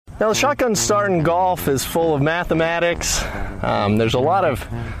Now, the shotgun start in golf is full of mathematics. There's a lot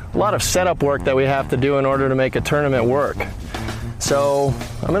of setup work that we have to do in order to make a tournament work. So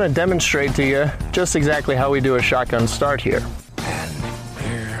I'm going to demonstrate to you just exactly how we do a shotgun start here. And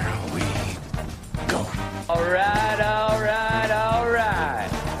here we go. All right, all right, all right.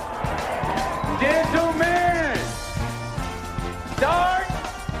 Gentlemen, start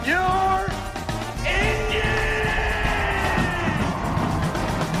your engine!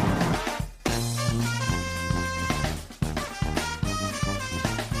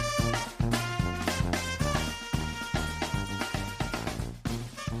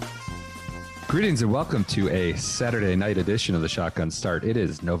 Greetings and welcome to a Saturday night edition of the Shotgun Start. It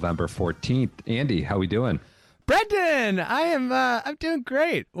is November 14th. Andy, how we doing? Brendan, I'm doing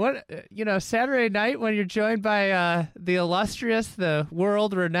great. What, Saturday night when you're joined by the illustrious, the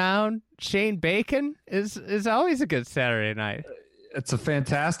world-renowned Shane Bacon is always a good Saturday night. It's a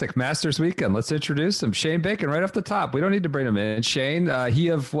fantastic Masters weekend. Let's introduce him. Shane Bacon right off the top. We don't need to bring him in. Shane, he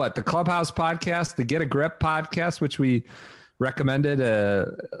of what? The Clubhouse podcast, the Get a Grip podcast, which we recommended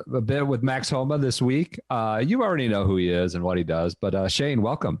a bit with Max Homa this week. You already know who he is and what he does, but Shane,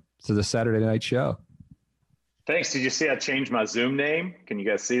 welcome to the Saturday night show. Thanks. Did you see I changed my Zoom name? Can you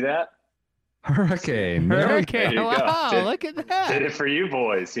guys see that? Hurricane. Wow, look at that. Did it for you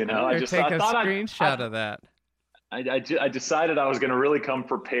boys. You know, I thought a screenshot of that. I decided I was going to really come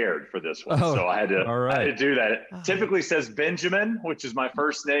prepared for this one. So I had to do that. It typically says Benjamin, which is my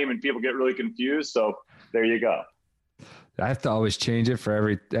first name, and people get really confused. So there you go. I have to always change it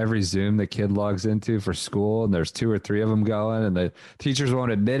for every Zoom the kid logs into for school, and there's 2 or 3 of them going, and the teachers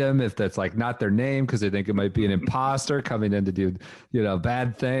won't admit them if that's like not their name because they think it might be an imposter coming in to do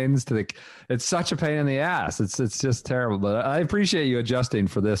bad things. It's such a pain in the ass. It's just terrible. But I appreciate you adjusting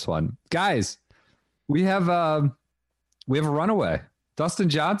for this one, guys. We have a runaway. Dustin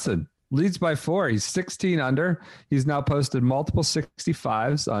Johnson leads by 4. He's 16 under. He's now posted multiple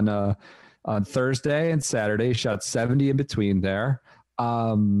 65s on Thursday and Saturday. He shot 70 in between there.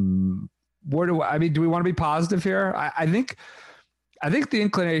 Do we want to be positive here? I think the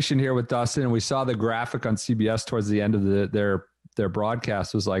inclination here with Dustin, and we saw the graphic on CBS towards the end of their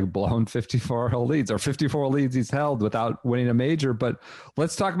broadcast, was like blown 54 leads or 54 leads he's held without winning a major. But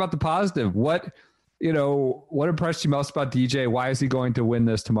let's talk about the positive. What impressed you most about DJ? Why is he going to win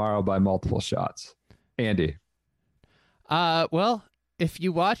this tomorrow by multiple shots? Andy. Well, if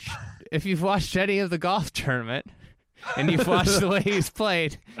you've watched any of the golf tournament and you've watched the way he's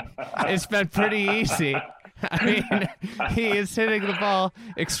played, it's been pretty easy. I mean, he is hitting the ball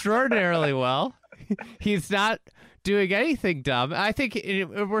extraordinarily well. He's not doing anything dumb. I think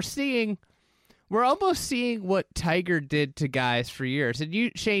we're almost seeing what Tiger did to guys for years.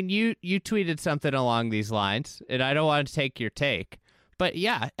 And Shane, you tweeted something along these lines, and I don't want to take your take. But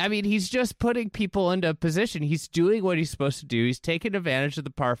yeah, I mean, he's just putting people into a position. He's doing what he's supposed to do. He's taking advantage of the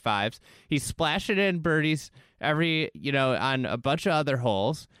par 5s. He's splashing in birdies on a bunch of other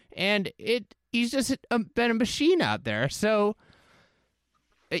holes. And he's just been a machine out there. So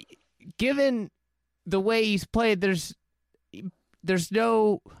given the way he's played, there's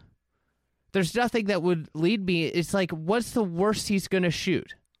nothing that would lead me. It's like, what's the worst he's going to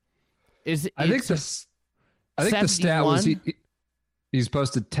shoot? I think the stat was he's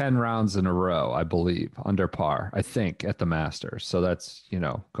posted 10 rounds in a row, I believe, under par, I think, at the Masters. So that's,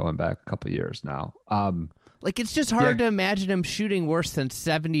 going back a couple of years now. It's just hard to imagine him shooting worse than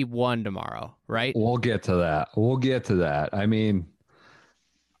 71 tomorrow, right? We'll get to that. I mean,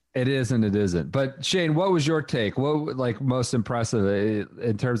 it is and it isn't. But Shane, what was your take? What most impressive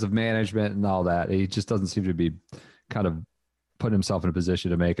in terms of management and all that? He just doesn't seem to be kind of putting himself in a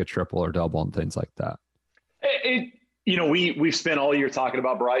position to make a triple or double and things like that. We've spent all year talking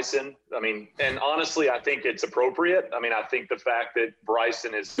about Bryson. I mean, and honestly, I think it's appropriate. I mean, I think the fact that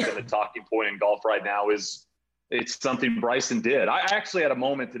Bryson is in the talking point in golf right now it's something Bryson did. I actually had a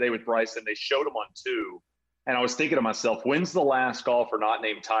moment today with Bryson. They showed him on 2, and I was thinking to myself, when's the last golfer not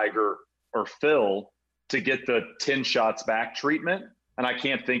named Tiger or Phil to get the 10 shots back treatment? And I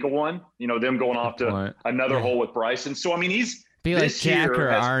can't think of one. Them going off to another hole with Bryson. So I mean, he's be like Jack or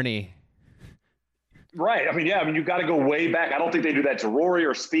Arnie. Right. I mean, you've got to go way back. I don't think they do that to Rory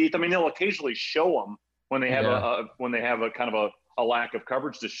or Spieth. I mean, they'll occasionally show them when they have a kind of a lack of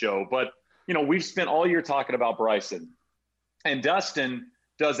coverage to show. But, we've spent all year talking about Bryson. And Dustin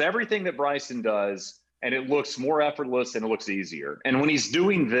does everything that Bryson does, and it looks more effortless and it looks easier. And when he's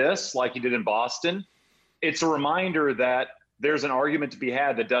doing this, like he did in Boston, it's a reminder that there's an argument to be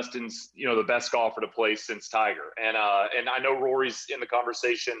had that Dustin's, the best golfer to play since Tiger. And I know Rory's in the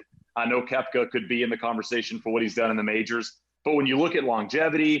conversation. I know Koepka could be in the conversation for what he's done in the majors. But when you look at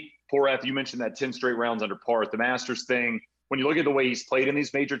longevity, Porath, you mentioned that 10 straight rounds under par at the Masters thing. When you look at the way he's played in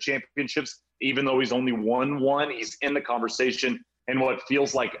these major championships, even though he's only won one, he's in the conversation. And what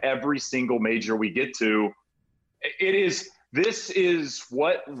feels like every single major we get to, this is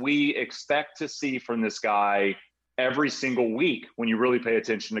what we expect to see from this guy every single week when you really pay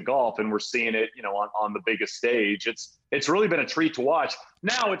attention to golf, and we're seeing it, on the biggest stage. It's really been a treat to watch.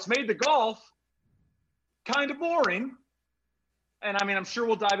 Now, it's made the golf kind of boring. And I mean, I'm sure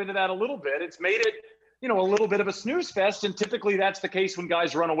we'll dive into that a little bit. It's made it, a little bit of a snooze fest. And typically that's the case when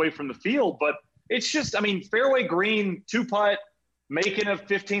guys run away from the field. But it's just, fairway green, 2-putt, making a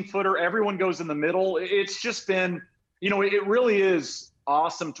 15-footer, everyone goes in the middle. It's just been, it really is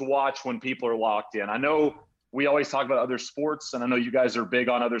awesome to watch when people are locked in. I know we always talk about other sports, and I know you guys are big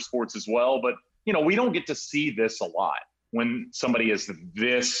on other sports as well, but, we don't get to see this a lot when somebody is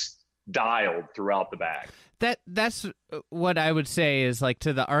this dialed throughout the bag. That's what I would say is, like,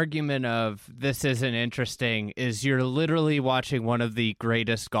 to the argument of this isn't interesting, is you're literally watching one of the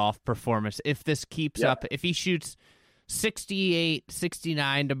greatest golf performances. If this keeps up, if he shoots 68,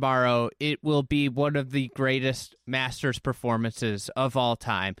 69 tomorrow, it will be one of the greatest Masters performances of all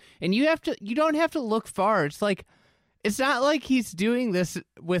time. And you don't have to look far. It's not like he's doing this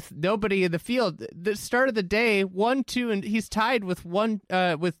with nobody in the field. The start of the day, 1, 2, and he's tied with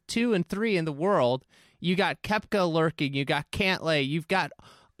 2 and 3 in the world. You got Koepka lurking. You got Cantlay. You've got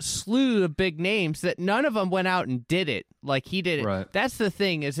a slew of big names that none of them went out and did it like he did it. Right. That's the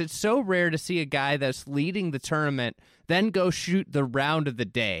thing, is it's so rare to see a guy that's leading the tournament then go shoot the round of the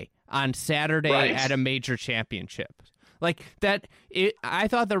day on Saturday at a major championship. Like that, I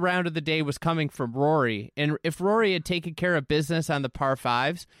thought the round of the day was coming from Rory, and if Rory had taken care of business on the par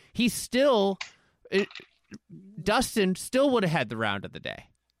fives, Dustin still would have had the round of the day.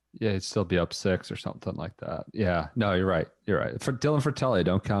 Yeah, he'd still be up 6 or something like that. Yeah, no, you're right. For Dylan Frittelli,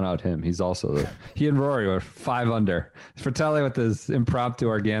 don't count out him. He's also he and Rory were 5 under. Frittelli with his impromptu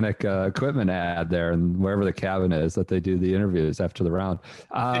organic equipment ad there, and wherever the cabin is that they do the interviews after the round.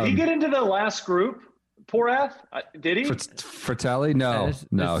 Did he get into the last group? Porath? Did he? Frittelli?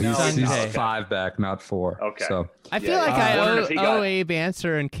 No. He's 5 back, not 4. Okay. So I feel like I owe Abe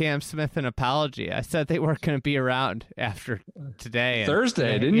Answer and Cam Smith an apology. I said they weren't going to be around after today.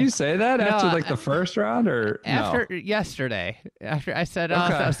 Thursday, didn't you say that after the first round, or after yesterday? After I said,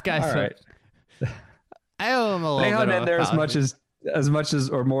 those guys. All right. I owe him a little they bit. hung in there apology. as much as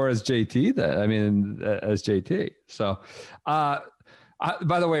or more as JT. As JT. So.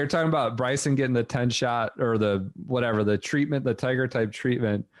 By the way, you're talking about Bryson getting the 10 shot or the treatment, the Tiger type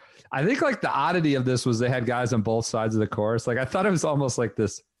treatment. I think like the oddity of this was they had guys on both sides of the course. Like I thought it was almost like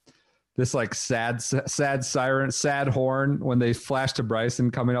this like sad siren, sad horn when they flashed to Bryson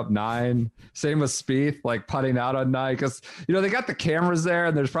coming up 9. Same with Spieth, like putting out on 9 because they got the cameras there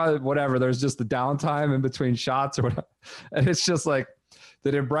and there's probably there's just the downtime in between shots or whatever, and it's just like.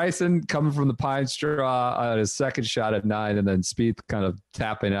 That Bryson coming from the pine straw on his second shot at 9, and then Spieth kind of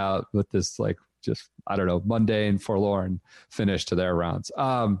tapping out with this like just mundane, forlorn finish to their rounds.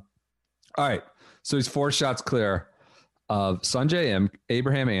 All right, so he's 4 shots clear of Sungjae Im,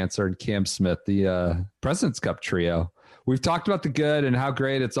 Abraham Answer, and Cam Smith, the President's Cup trio. We've talked about the good and how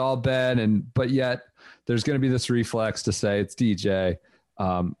great it's all been, but yet there's going to be this reflex to say it's DJ.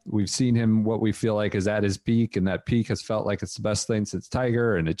 We've seen him what we feel like is at his peak, and that peak has felt like it's the best thing since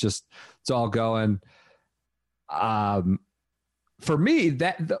Tiger, and it's all going. For me,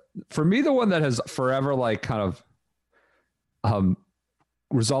 the one that has forever like kind of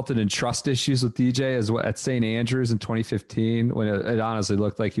resulted in trust issues with DJ is at St. Andrews in 2015 when it honestly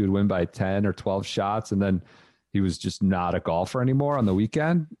looked like he would win by 10 or 12 shots, and then he was just not a golfer anymore on the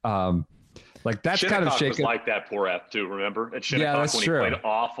weekend. Like that's Shinnecock kind of shaken. was like that Porath too, remember? At Shinnecock when true. He played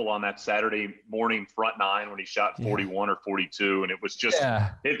awful on that Saturday morning front 9 when he shot 41 or 42, and it was just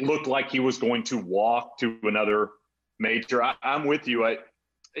it looked like he was going to walk to another major. I'm with you.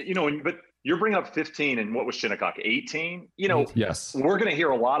 But you're bringing up 15, and what was Shinnecock? 18? Yes. We're going to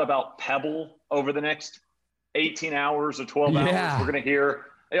hear a lot about Pebble over the next 18 hours or 12 hours. We're going to hear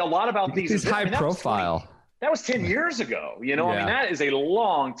a lot about these high profile. That was 10 years ago. That is a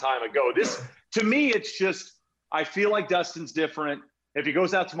long time ago. This, to me, it's just, I feel like Dustin's different. If he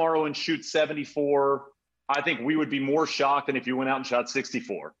goes out tomorrow and shoots 74, I think we would be more shocked than if he went out and shot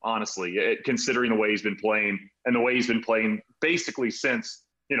 64, honestly, considering the way he's been playing and the way he's been playing basically since,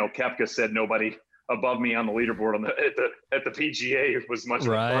 Koepka said nobody above me on the leaderboard at the PGA was much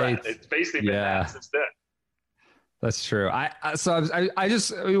more threat. It's basically been that since then. That's true.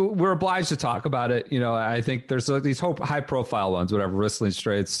 We're obliged to talk about it. I think there's these high profile ones, whatever, Whistling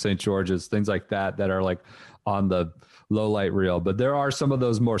Straits, St. George's, things like that are like on the low light reel. But there are some of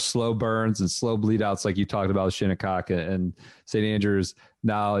those more slow burns and slow bleed outs, like you talked about with Shinnecock and St. Andrews.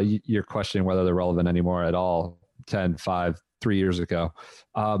 Now you're questioning whether they're relevant anymore at all 10, 5, 3 years ago.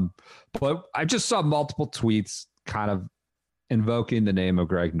 But I just saw multiple tweets kind of invoking the name of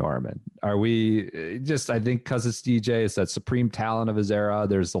Greg Norman. Are we just, I think because it's DJ, it's that supreme talent of his era.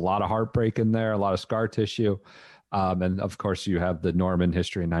 There's a lot of heartbreak in there, a lot of scar tissue. And of course you have the Norman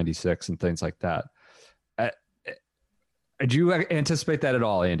history in 96 and things like that. Do you anticipate that at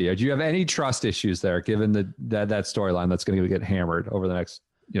all, Andy? Do you have any trust issues there, given that storyline that's going to get hammered over the next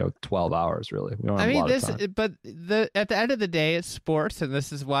 12 hours, really? We don't have a lot of time. But at the end of the day, it's sports, and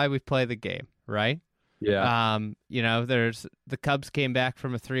this is why we play the game, right? Yeah. There's the Cubs came back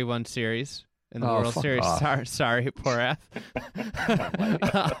from a 3-1 series in the World Series. Sorry, Porath.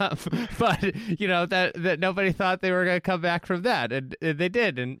 But that nobody thought they were going to come back from that, and they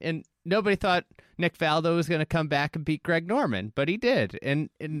did, and nobody thought Nick Faldo was going to come back and beat Greg Norman, but he did, and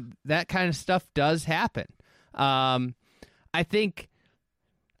that kind of stuff does happen. I think.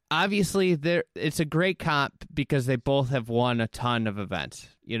 Obviously, it's a great comp because they both have won a ton of events,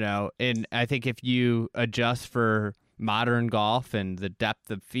 and I think if you adjust for modern golf and the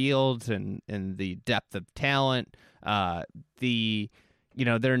depth of fields and the depth of talent,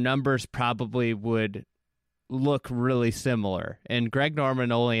 their numbers probably would look really similar. And Greg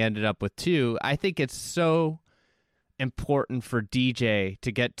Norman only ended up with 2. I think it's so important for DJ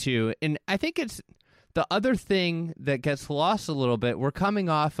to get 2, and I think it's the other thing that gets lost a little bit. We're coming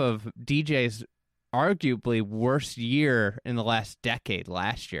off of DJ's arguably worst year in the last decade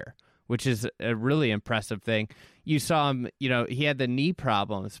last year, which is a really impressive thing. You saw him, he had the knee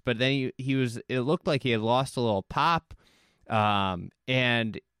problems, but then it looked like he had lost a little pop.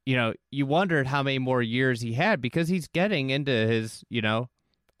 And you wondered how many more years he had because he's getting into his,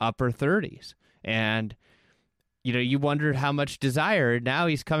 upper 30s. And you wondered how much desire. Now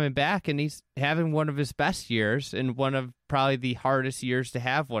he's coming back and he's having one of his best years and one of probably the hardest years to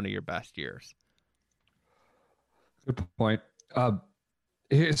have one of your best years. Good point.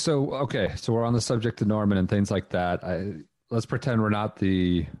 So we're on the subject of Norman and things like that. Let's pretend we're not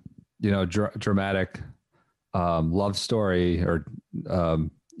the, dramatic love story or,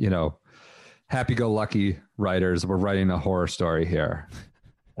 happy-go-lucky writers. We're writing a horror story here.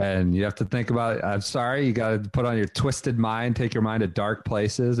 And you have to think about it. I'm sorry, you got to put on your twisted mind, take your mind to dark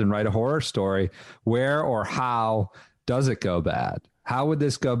places and write a horror story. Where or how does it go bad? How would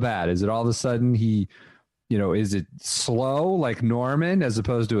this go bad? Is it all of a sudden is it slow like Norman as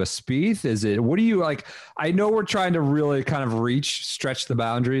opposed to a Spieth? What do you like? I know we're trying to really kind of stretch the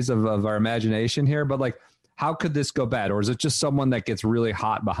boundaries of our imagination here, but like, how could this go bad? Or is it just someone that gets really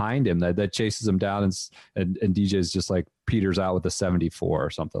hot behind him that chases him down and DJ's just like peters out with a 74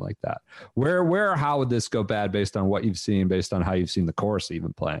 or something like that? Where or how would this go bad based on what you've seen, based on how you've seen the course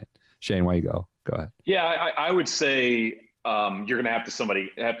even playing? Shane, why you go? Go ahead. Yeah, I would say you're going to have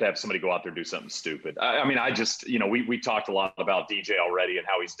to have somebody go out there and do something stupid. I just, we talked a lot about DJ already and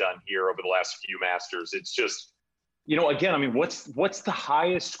how he's done here over the last few Masters. It's just, again, what's the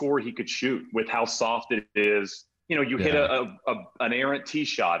highest score he could shoot with how soft it is? You hit an errant tee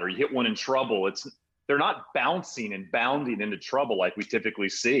shot or you hit one in trouble. They're not bouncing and bounding into trouble like we typically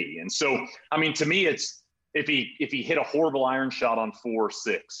see. And so, to me, it's if he hit a horrible iron shot on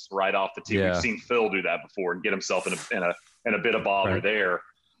 4-6 right off the tee. Yeah. We've seen Phil do that before and get himself in a bit of bother there.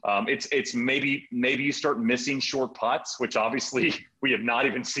 It's maybe you start missing short putts, which obviously we have not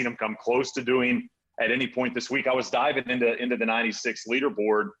even seen him come close to doing at any point this week. I was diving into the 96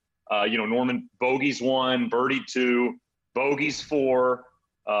 leaderboard. Norman bogeys 1, birdied 2, bogeys 4,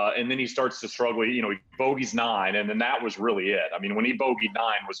 and then he starts to struggle. He bogeys 9, and then that was really it. When he bogeyed 9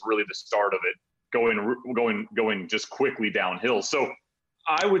 was really the start of it, going just quickly downhill. So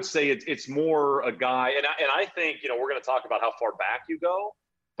I would say it's more a guy, and I think we're going to talk about how far back you go,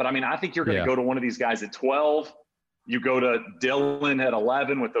 but I think you're going to go to one of these guys at 12. You go to Dylan at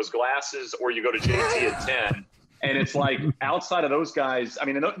 11 with those glasses, or you go to JT at 10. And it's like outside of those guys,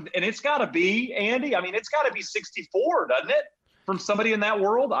 and it's got to be, Andy, it's got to be 64, doesn't it? From somebody in that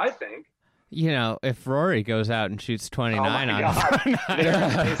world, I think. If Rory goes out and shoots 29 on God. Put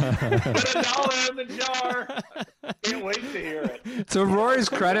 $1 in the jar. Can't wait to hear it. So Rory's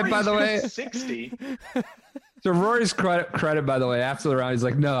credit, by the way, 60. So Rory's credit, by the way, after the round, he's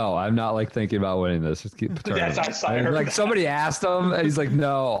like, "No, I'm not thinking about winning this. Just keep turning." Somebody asked him, and he's like,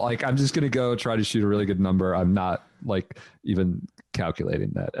 "No, I'm just gonna go try to shoot a really good number. I'm not even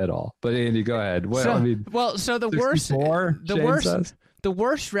calculating that at all." But Andy, go ahead. So the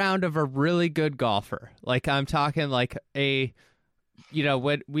worst round of a really good golfer, I'm talking what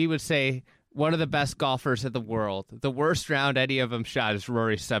we would say one of the best golfers in the world. The worst round any of them shot is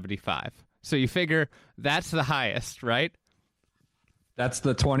Rory's 75. So you figure that's the highest, right? That's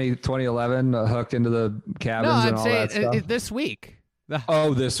the 2011 hook into the cabins and all that stuff? This week.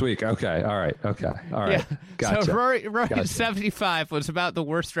 Oh, this week. Okay. All right. Yeah. Gotcha. So Rory's 75 was about the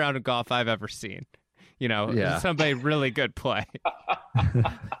worst round of golf I've ever seen. Somebody really good play.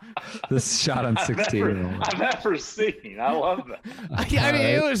 This shot on 16. I've never seen. I love that. I mean,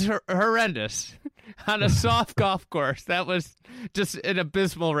 it was horrendous on a soft golf course. That was just an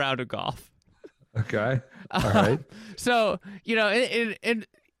abysmal round of golf. Okay. All right. So, and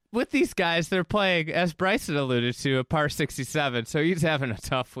with these guys, they're playing, as Bryson alluded to, a par 67. So he's having a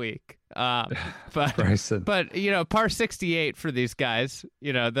tough week. Bryson. But par 68 for these guys,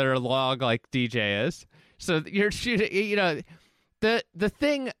 that are long like DJ is. So you're shooting, the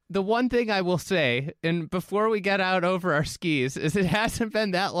one thing I will say, and before we get out over our skis, is it hasn't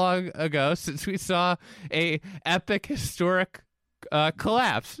been that long ago since we saw a epic historic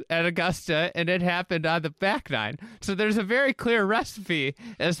collapse at Augusta, and it happened on the back nine. So there's a very clear recipe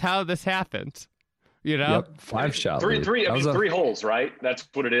as how this happens. Yep, 5-shot. Three holes, right? That's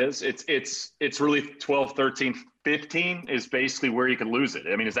what it is. It's really 12, 13, 15 is basically where you could lose it.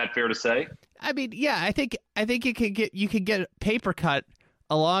 I mean, is that fair to say? I mean, yeah, I think you could get paper cut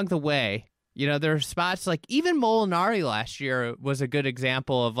along the way. There are spots like even Molinari last year was a good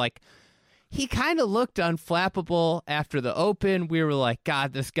example of like, he kind of looked unflappable after the Open. We were like,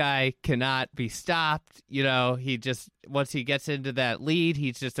 God, this guy cannot be stopped. He just, once he gets into that lead,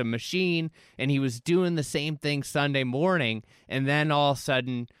 he's just a machine. And he was doing the same thing Sunday morning. And then all of a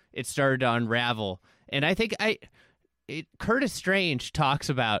sudden it started to unravel. And I think Curtis Strange talks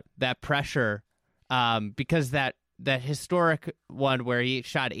about that pressure because that historic one where he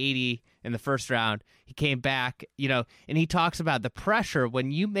shot 80 in the first round, he came back, and he talks about the pressure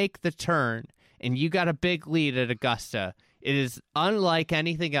when you make the turn and you got a big lead at Augusta. It is unlike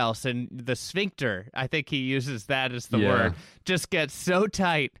anything else. And the sphincter, I think he uses that as the word, just gets so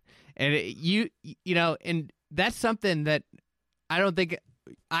tight. And and that's something that I don't think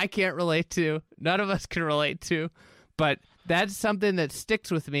I can't relate to. None of us can relate to, but that's something that sticks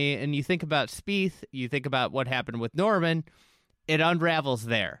with me. And you think about Spieth, you think about what happened with Norman, it unravels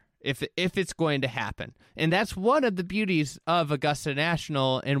there if it's going to happen. And that's one of the beauties of Augusta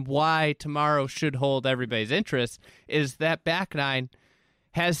National and why tomorrow should hold everybody's interest is that back nine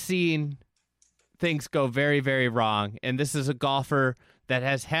has seen things go very, very wrong. And this is a golfer that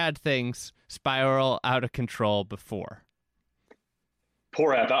has had things spiral out of control before.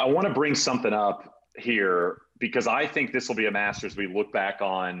 Porat, I want to bring something up here because I think this will be a Masters we look back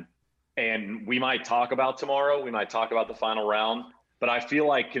on and we might talk about tomorrow. We might talk about the final round, but I feel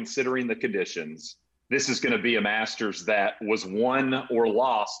like considering the conditions, this is going to be a Masters that was won or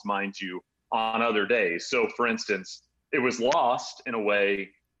lost, mind you, on other days. So for instance, it was lost in a way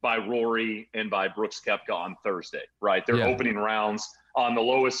by Rory and by Brooks Koepka on Thursday, right? Their opening rounds on the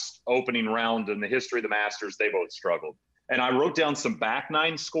lowest opening round in the history of the Masters, they both struggled. And I wrote down some back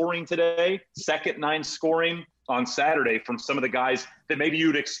nine scoring today, second nine scoring on Saturday from some of the guys that maybe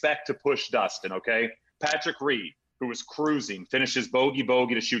you'd expect to push Dustin, okay? Patrick Reed, who was cruising, finishes bogey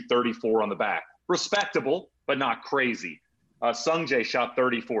to shoot 34 on the back. Respectable, but not crazy. Sung Jae shot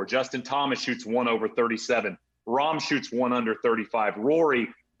 34. Justin Thomas shoots 1 over 37. Rahm shoots 1 under 35. Rory,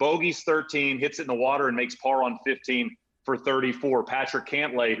 bogeys 13, hits it in the water and makes par on 15 for 34. Patrick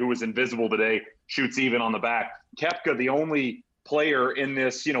Cantlay, who was invisible today, shoots even on the back. Koepka, the only player in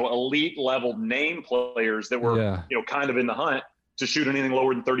this, elite level name players that were, kind of in the hunt to shoot anything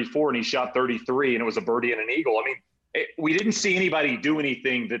lower than 34, and he shot 33, and it was a birdie and an eagle. I mean, we didn't see anybody do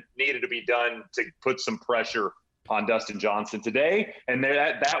anything that needed to be done to put some pressure on Dustin Johnson today, and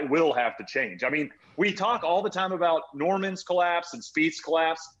that will have to change. I mean, we talk all the time about Norman's collapse and Spieth's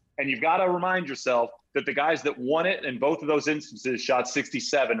collapse, and you've got to remind yourself that the guys that won it in both of those instances shot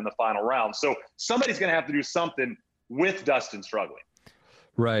 67 in the final round. So somebody's going to have to do something with Dustin struggling.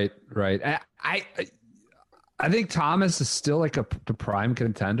 Right. I think Thomas is still like the prime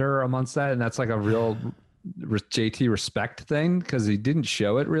contender amongst that, and that's like a real JT respect thing because he didn't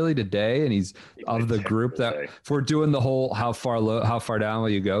show it really today, and he's of the group that if we're doing the whole how far down will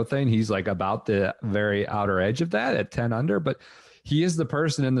you go thing, he's like about the very outer edge of that at 10 under, but he is the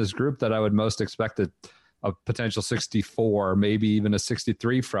person in this group that I would most expect a potential 64, maybe even a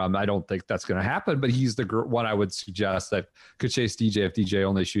 63 from. I don't think that's going to happen, but he's the one I would suggest that could chase DJ if DJ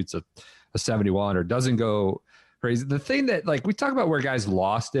only shoots a 71 or doesn't go crazy. The thing that, like, we talk about where guys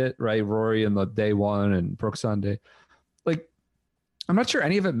lost it, right? Rory in the day one and Brooks on day. Like, I'm not sure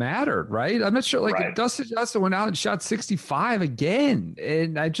any of it mattered, right? I'm not sure. Like Right. Dustin Johnson went out and shot 65 again,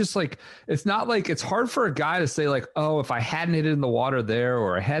 and I just like it's not like it's hard for a guy to say like, oh, if I hadn't hit it in the water there,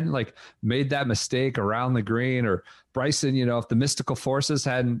 or I hadn't like made that mistake around the green, or Bryson, you know, if the mystical forces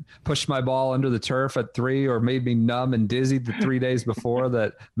hadn't pushed my ball under the turf at 3 or made me numb and dizzy the 3 days before,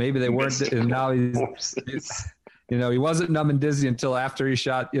 that maybe they weren't, and now he's you know, he wasn't numb and dizzy until after he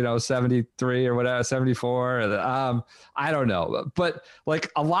shot, you know, 73 or whatever, 74. I don't know. But like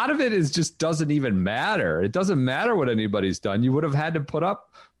a lot of it is just doesn't even matter. It doesn't matter what anybody's done. You would have had to put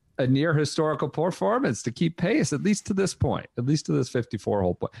up a near historical performance to keep pace, at least to this point, at least to this 54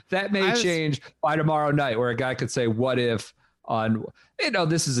 hole point. That may change by tomorrow night, where a guy could say, what if on, you know,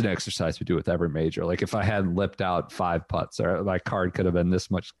 this is an exercise we do with every major. Like if I hadn't lipped out 5 putts, or my card could have been this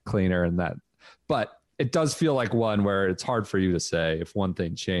much cleaner and that. But it does feel like one where it's hard for you to say if one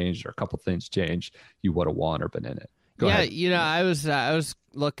thing changed or a couple things changed, you would have won or been in it. Go ahead. You know, I was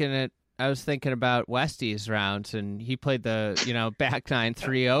thinking about Westy's rounds, and he played the, you know, back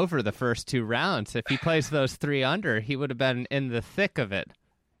 9-3 over the first 2 rounds. If he plays those 3 under, he would have been in the thick of it.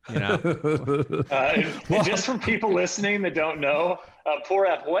 You know, and just from people listening that don't know, poor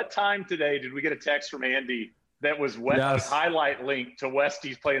F, what time today did we get a text from Andy that was Westy's highlight link to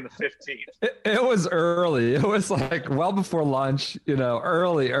Westy's playing the 15th? It was early. It was like well before lunch, you know,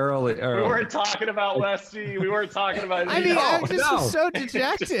 early. We weren't talking about Westy. We weren't talking about I mean, I just was so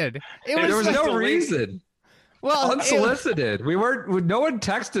dejected. There was no reason. Well, unsolicited. No one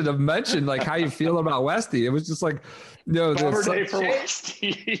texted or mentioned like how you feel about Westy. It was just like, you know,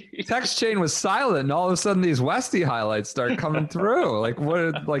 the text chain was silent, and all of a sudden these Westy highlights start coming through. Like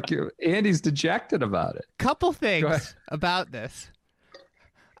what? Like Andy's dejected about it. Couple things about this.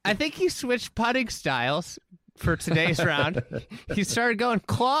 I think he switched putting styles for today's round. He started going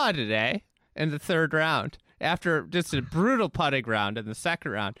claw today in the 3rd round after just a brutal putting round in the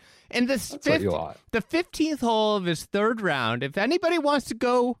 2nd round. And the 15th hole of his 3rd round, if anybody wants to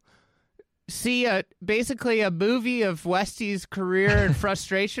go see basically a movie of Westy's career and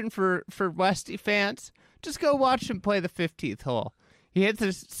frustration for Westy fans, just go watch him play the 15th hole. He hits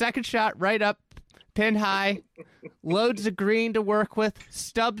his 2nd shot right up, pin high, loads a green to work with,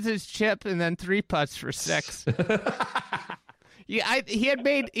 stubs his chip, and then 3 putts for 6. He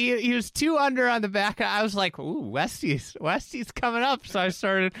was 2 under on the back. I was like, ooh, Westy's coming up. So I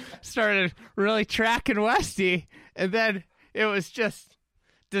started really tracking Westy, and then it was just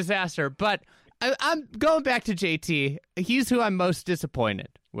disaster. But I'm going back to JT. He's who I'm most disappointed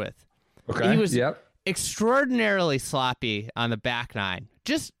with. Okay. He was extraordinarily sloppy on the back 9.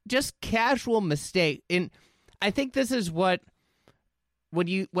 Just casual mistake. And I think this is what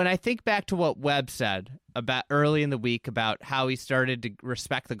when I think back to what Webb said about early in the week about how he started to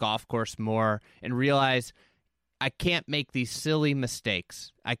respect the golf course more and realize I can't make these silly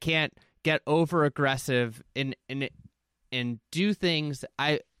mistakes. I can't get over aggressive and do things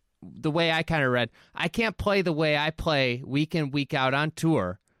the way I kind of read. I can't play the way I play week in, week out on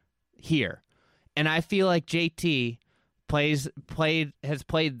tour here. And I feel like JT has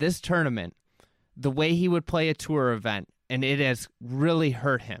played this tournament the way he would play a tour event, and it has really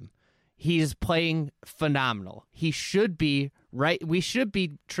hurt him. He is playing phenomenal. He should be right. We should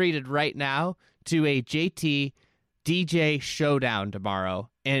be treated right now to a JT DJ showdown tomorrow,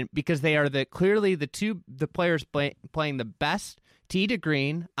 and because they are clearly the players playing the best tee to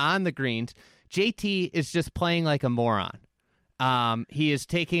green on the greens. JT is just playing like a moron. He is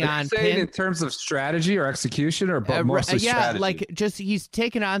taking on in terms of strategy or execution, or mostly strategy. Like just he's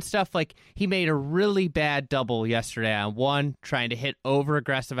taking on stuff. Like he made a really bad double yesterday on 1, trying to hit over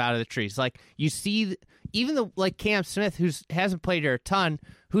aggressive out of the trees. Like you see, even like Cam Smith, who hasn't played here a ton,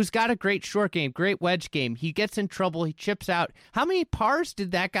 who's got a great short game, great wedge game. He gets in trouble. He chips out. How many pars did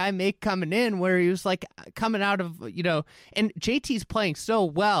that guy make coming in where he was like coming out of, you know, and JT's playing so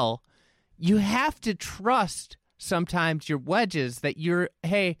well. You have to trust sometimes your wedges that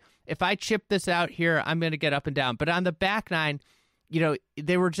hey, if I chip this out here, I'm going to get up and down. But on the back 9, you know,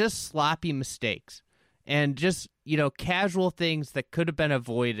 they were just sloppy mistakes and just, you know, casual things that could have been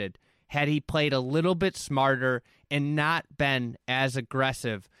avoided had he played a little bit smarter and not been as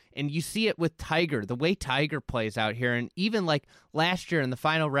aggressive. And you see it with Tiger, the way Tiger plays out here. And even like last year in the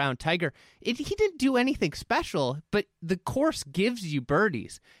final round, Tiger, he didn't do anything special, but the course gives you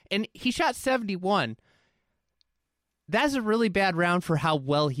birdies. And he shot 71. That's a really bad round for how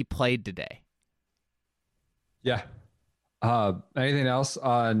well he played today. Yeah. Anything else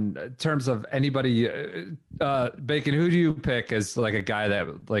on terms of anybody? Bacon, who do you pick as like a guy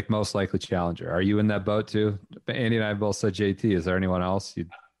that like most likely challenger? Are you in that boat too? Andy and I both said JT. Is there anyone else?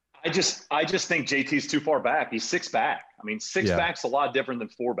 I just think JT's too far back. He's 6 back. I mean, 6 back's a lot different than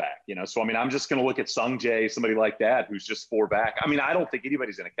 4 back, you know? So, I mean, I'm just going to look at Sung Jae, somebody like that, who's just 4 back. I mean, I don't think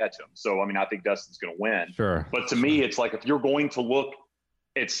anybody's going to catch him. So, I mean, I think Dustin's going to win. Sure. But to me, it's like, if you're going to look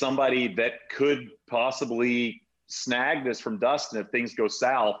at somebody that could possibly snag this from Dustin if things go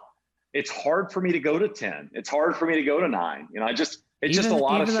south, it's hard for me to go to 10. It's hard for me to go to 9. You know, it's just a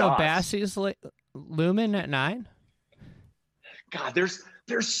lot of shots. Even though Bassey's looming at 9? God, there's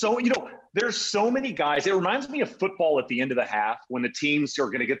so many guys. It reminds me of football at the end of the half when the teams are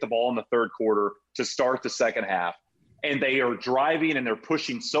going to get the ball in the third quarter to start the second half, and they are driving and they're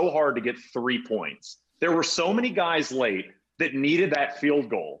pushing so hard to get 3 points. There were so many guys late that needed that field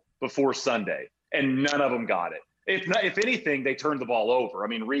goal before Sunday, and none of them got it. If anything, they turned the ball over. I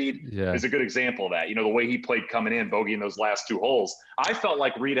mean, Reed is a good example of that. You know, the way he played coming in, bogeying those last 2 holes. I felt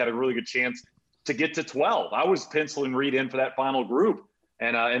like Reed had a really good chance to get to 12. I was penciling Reed in for that final group,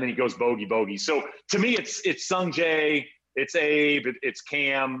 and then he goes bogey. So to me, it's Sung Jae, it's Abe, it's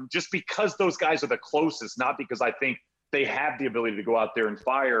Cam, just because those guys are the closest, not because I think they have the ability to go out there and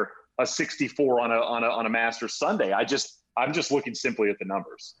fire a 64 on a Masters Sunday. I'm just looking simply at the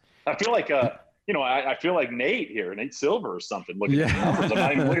numbers. I feel like I feel like Nate Silver or something looking at the numbers. I'm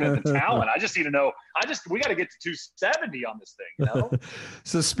not even looking at the talent. I just need to know. We got to get to 270 on this thing, you know?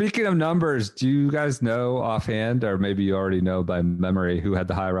 So speaking of numbers, do you guys know offhand, or maybe you already know by memory, who had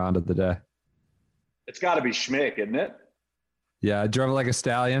the high round of the day? It's got to be Schmick, isn't it? Yeah, drove it like a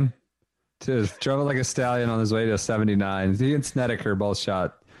stallion. Drove it like a stallion on his way to 79. He and Snedeker both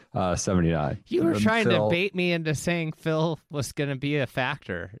shot 79. You were trying to bait me into saying Phil was going to be a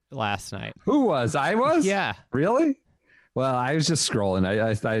factor last night. Who was? I was? Yeah. Really? Well, I was just scrolling.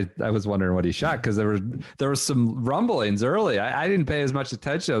 I was wondering what he shot because there was some rumblings early. I didn't pay as much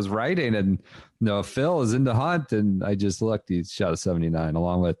attention. I was writing, and Phil is in the hunt, and I just looked. He shot a 79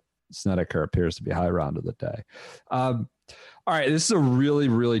 along with Snedeker. Appears to be high round of the day. All right, this is a really,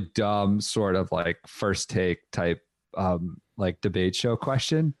 really dumb sort of like first take type like debate show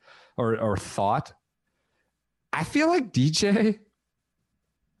question or thought. I feel like DJ,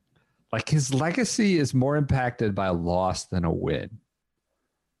 like his legacy is more impacted by a loss than a win.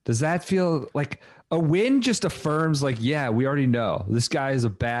 Does that feel like a win just affirms like, yeah, we already know this guy is a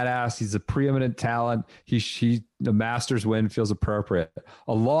badass. He's a preeminent talent. The Masters win feels appropriate.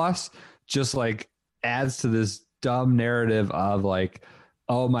 A loss just like adds to this dumb narrative of like,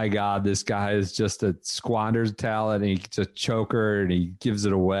 oh my God, this guy is just a squanders talent and he's a choker and he gives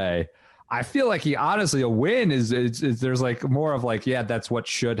it away. I feel like he honestly, a win is there's like more of like, yeah, that's what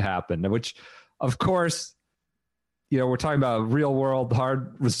should happen, which of course, we're talking about real world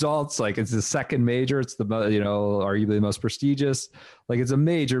hard results. Like it's the second major. It's the, arguably the most prestigious. Like it's a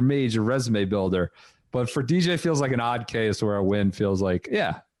major, major resume builder. But for DJ, feels like an odd case where a win feels like,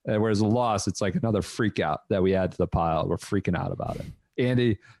 yeah. Whereas a loss, it's like another freak out that we add to the pile. We're freaking out about it.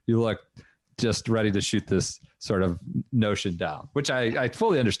 Andy, you look just ready to shoot this sort of notion down, which I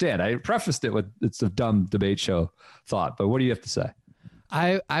fully understand. I prefaced it with it's a dumb debate show thought, but what do you have to say?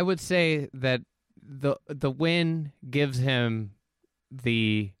 I would say that the win gives him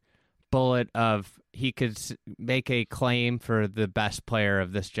the bullet of he could make a claim for the best player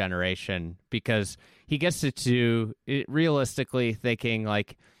of this generation because he gets to do it realistically thinking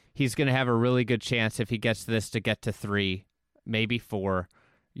like he's going to have a really good chance if he gets this to get to 3, maybe 4,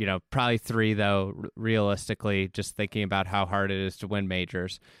 probably 3 though, realistically, just thinking about how hard it is to win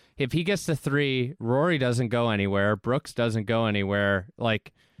majors. If he gets to 3, Rory doesn't go anywhere. Brooks doesn't go anywhere.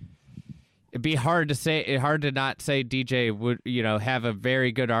 Like, it'd be hard to not say DJ would, have a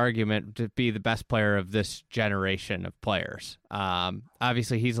very good argument to be the best player of this generation of players.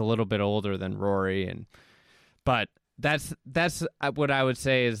 Obviously he's a little bit older than Rory, but that's what I would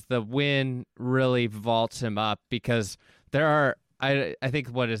say is the win really vaults him up because there are, I think,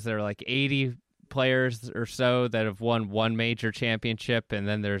 what is there, like 80 players or so that have won one major championship, and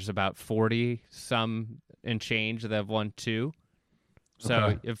then there's about 40 some and change that have won 2.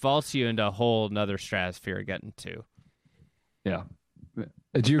 So It vaults you into a whole nother stratosphere getting 2. Yeah.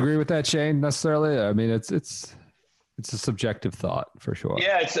 Do you agree with that, Shane, necessarily? I mean, it's a subjective thought for sure.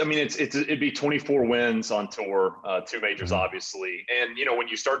 Yeah, it'd be 24 wins on tour, 2 majors, obviously. And, when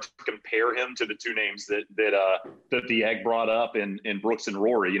you start to compare him to the 2 names that the egg brought up in Brooks and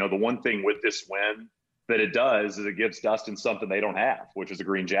Rory, the one thing with this win that it does is it gives Dustin something they don't have, which is a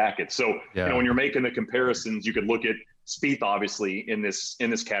green jacket. So, when you're making the comparisons, you could look at Spieth, obviously, in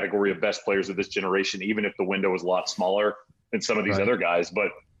this category of best players of this generation, even if the window is a lot smaller than some of these other guys.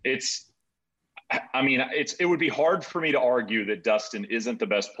 But it would be hard for me to argue that Dustin isn't the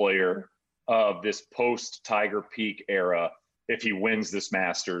best player of this post-Tiger Peak era if he wins this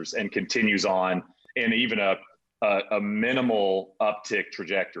Masters and continues on in even a minimal uptick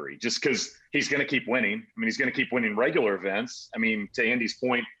trajectory, just because he's going to keep winning. I mean, he's going to keep winning regular events. I mean, to Andy's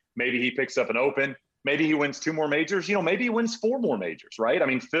point, maybe he picks up an Open, maybe he wins 2 more majors, maybe he wins 4 more majors, right? I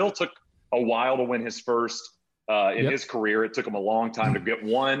mean, Phil took a while to win his first in his career. It took him a long time to get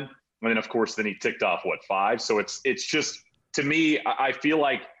one. And then of course, then he ticked off 5. So it's just, to me, I feel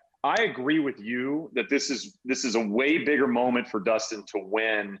like I agree with you that this is a way bigger moment for Dustin to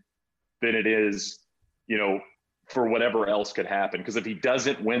win than it is, for whatever else could happen. Because if he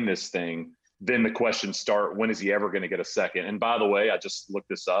doesn't win this thing, then the questions start, when is he ever going to get a second? And by the way, I just looked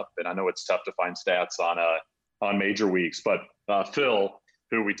this up, and I know it's tough to find stats on major weeks, but Phil,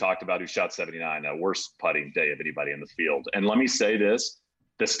 who we talked about, who shot 79, worst putting day of anybody in the field. And let me say this,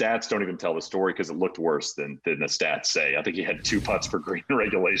 the stats don't even tell the story because it looked worse than the stats say. I think he had 2 putts per green in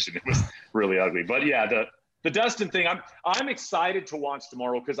regulation. It was really ugly. But yeah, the Dustin thing, I'm excited to watch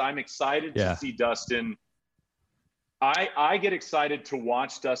tomorrow because I'm excited to see Dustin. I get excited to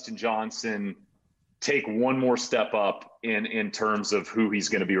watch Dustin Johnson take one more step up in terms of who he's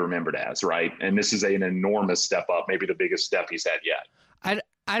going to be remembered as, right? And this is an enormous step up, maybe the biggest step he's had yet.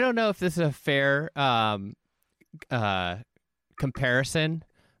 I don't know if this is a fair comparison,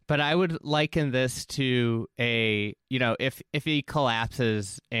 but I would liken this to if he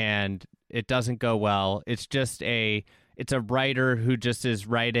collapses and it doesn't go well, it's a writer who just is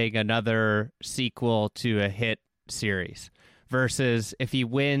writing another sequel to a hit series, versus if he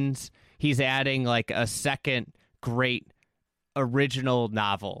wins, he's adding like a second great original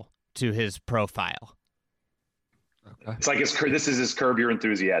novel to his profile. Okay. It's like this is his Curb Your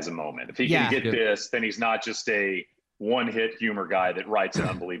Enthusiasm moment. If he can get this, then he's not just a one-hit humor guy that writes an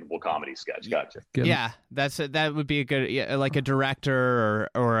unbelievable comedy sketch. Gotcha. Yeah, that would be a good, like a director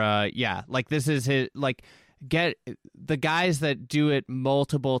or like this is his, like, get the guys that do it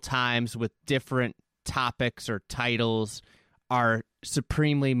multiple times with different topics or titles are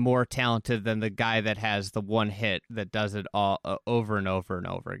supremely more talented than the guy that has the one hit that does it all over and over and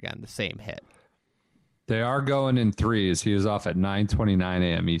over again, the same hit. They are going in threes. He was off at 9:29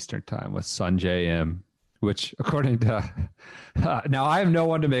 a.m. Eastern time with Sanjay M, which according to now I have no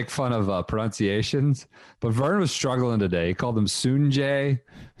one to make fun of pronunciations, but Vern was struggling today. He called him Sunjay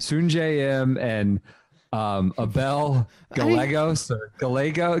M, and Abel Gallegos or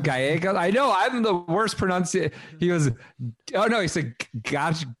Gallegos. I know I'm the worst pronunciation. He said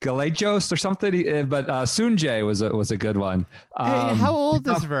Gallegos or something. But Sunjay was a good one. Hey, how old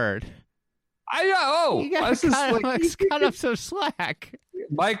is Vern? I know. You got cut up some slack.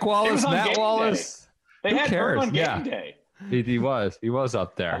 Mike Wallace, Matt Wallace. They had Vern on game day. He was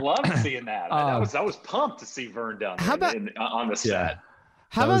up there. I loved seeing that. I was pumped to see Vern down there on the set. Yeah.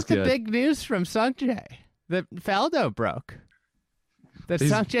 How about the big news from Sanjay that Faldo broke? That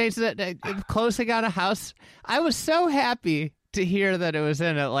Sanjay's closing on a house. I was so happy to hear that it was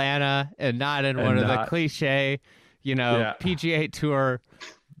in Atlanta and not in one of the cliche, PGA Tour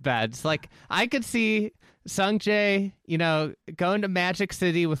beds. Like, I could see Sanjay, going to Magic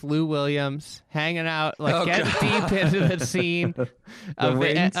City with Lou Williams, hanging out, getting deep into the scene.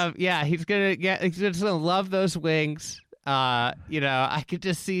 He's gonna love those wings. I could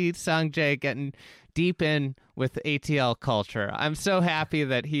just see Sanjay getting deep in with ATL culture. I'm so happy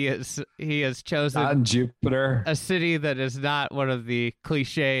that he has chosen Jupiter, a city that is not one of the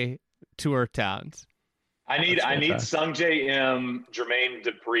cliche tour towns. I need Sanjay M, Jermaine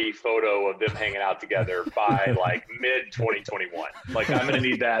Dupri photo of them hanging out together by like mid 2021. Like, I'm going to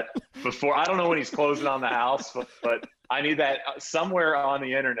need that before. I don't know when he's closing on the house, but I need that somewhere on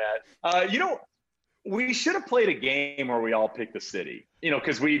the internet. We should have played a game where we all picked the city,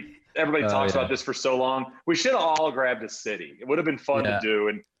 because everybody talks about this for so long. We should have all grabbed a city. It would have been fun to do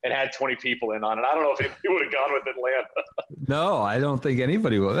and had 20 people in on it. I don't know if anybody would have gone with Atlanta. No, I don't think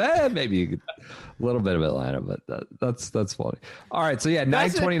anybody would. Maybe a little bit of Atlanta, but that's funny. All right, so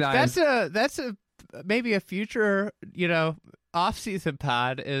 9:29. That's maybe a future, off-season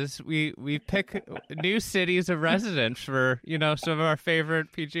pod is we pick new cities of residence for, some of our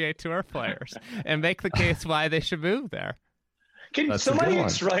favorite PGA Tour players and make the case why they should move there. Can somebody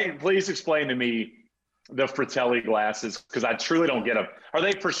please explain to me the Frittelli glasses? Because I truly don't get them. Are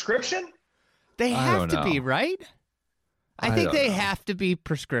they prescription? They have to be, right? I think they have to be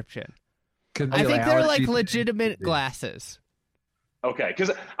prescription. I think they're like legitimate glasses. Okay,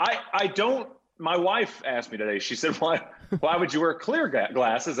 because I don't. My wife asked me today. She said, "Why would you wear clear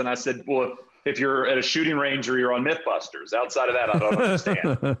glasses?" And I said, "Well, if you're at a shooting range or you're on MythBusters. Outside of that, I don't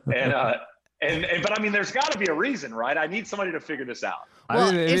understand." But I mean, there's got to be a reason, right? I need somebody to figure this out. Well,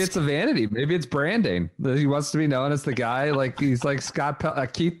 I mean, maybe it's a vanity. Maybe it's branding. He wants to be known as the guy, like he's like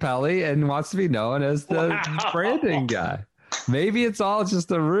Keith Pelly, and wants to be known as the branding guy. Maybe it's all just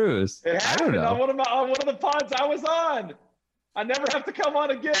a ruse. It I don't happened know. on one of the pods I was on. I never have to come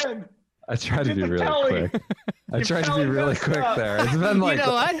on again. I tried to Get be the really Pelly. quick. I You tried to be Pelly really messed quick up. there. It's been like You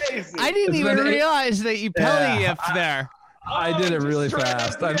know what? Amazing. I didn't even been realize that you Pelly yipped there. I did it just really straight up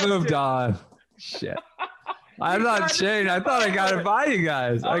fast. I yanked moved it. on. Shit. I'm not Shane. I thought I got it by you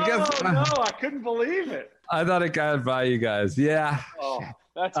guys. I guess. No, I couldn't believe it. I thought it got it by you guys. Yeah. Oh,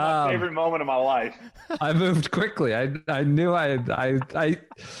 that's my favorite moment of my life. I moved quickly. I knew I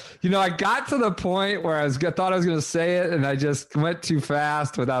got to the point where thought I was going to say it, and I just went too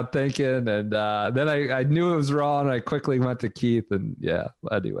fast without thinking, and then I knew it was wrong. And I quickly went to Keith, and yeah.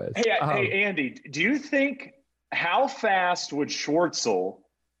 Anyways, Hey, Andy, do you think how fast would Schwartzel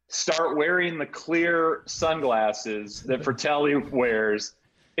start wearing the clear sunglasses that Frittelli wears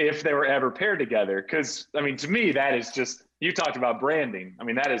if they were ever paired together? Because I mean, to me, that is just, you talked about branding. I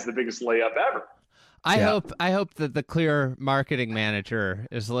mean, that is the biggest layup ever. I hope that the Clear marketing manager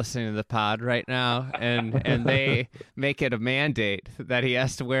is listening to the pod right now, and they make it a mandate that he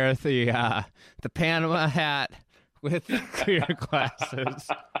has to wear the Panama hat with the clear glasses.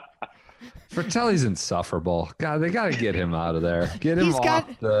 Fratelli's insufferable. God, they got to get him out of there. Get him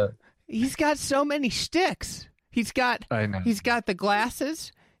He's got so many shticks. He's got the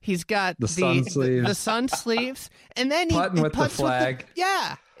glasses. He's got the sun sleeves. The sun sleeves, and then he with the puts flag.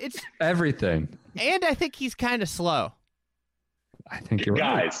 It's everything. And I think he's kind of slow. I think you're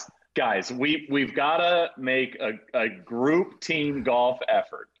right. Guys, we've got to make a group team golf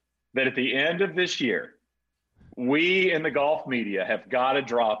effort that at the end of this year, we in the golf media have got to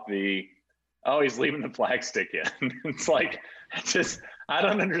drop he's leaving the flag stick in. It's like, I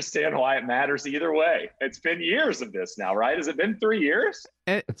don't understand why it matters either way. It's been years of this now, right? Has it been 3 years?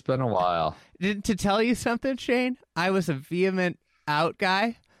 It's been a while. To tell you something, Shane, I was a vehement out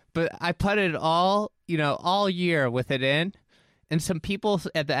guy, but I putted all year with it in, and some people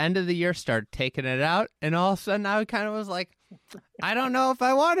at the end of the year started taking it out, and all of a sudden I kind of was like, I don't know if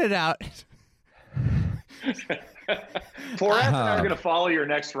I want it out. Porat and I are going to follow your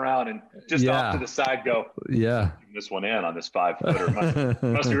next round and just off to the side go, this one in on this 5-footer.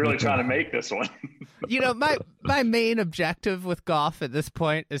 Must be really trying to make this one. My main objective with golf at this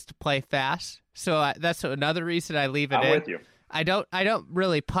point is to play fast. So that's another reason I leave it in. I'm with you. I don't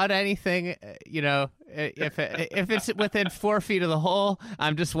really putt anything. If it's within 4 feet of the hole,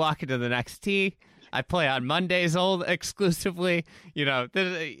 I'm just walking to the next tee. I play on Mondays exclusively.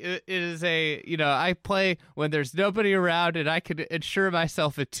 It is I play when there's nobody around, and I could ensure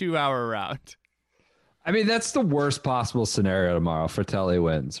myself a 2-hour round. I mean, that's the worst possible scenario tomorrow. Frittelli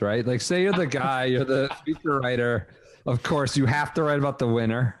wins, right? Like, say you're the guy, you're the feature writer. Of course, you have to write about the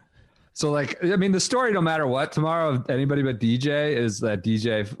winner. So, the story, no matter what, tomorrow, anybody but DJ is that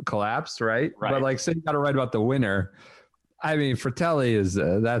DJ collapsed, right? But say you got to write about the winner. I mean, Frittelli is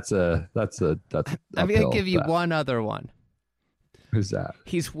that's. I'm gonna give you one other one. Who's that?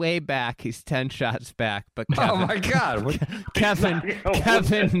 He's way back. He's 10 shots back. But oh my God,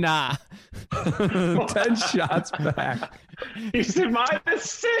 Kevin, nah. 10 shots back. He's in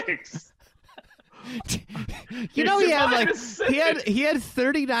 -6. He had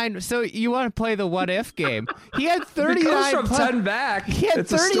 39. So you want to play the what if game? He had 39. It goes from 10 back. He had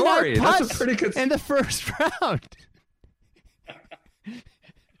it's 39 a story. putts That's a pretty good in the first round.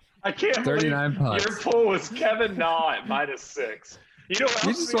 I can't believe your poll was Kevin Na at -6. You know what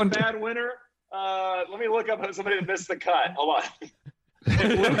else would be a bad winner? Let me look up somebody that missed the cut. Hold on.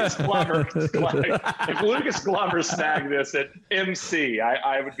 If Lucas Glover snagged this at MC,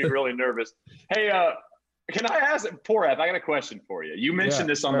 I would be really nervous. Hey, can I ask, Porat, I got a question for you. You mentioned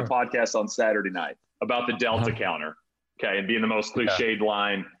this on the podcast on Saturday night about the Delta counter, okay, and being the most cliched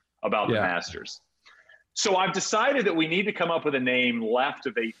line about the Masters. So I've decided that we need to come up with a name left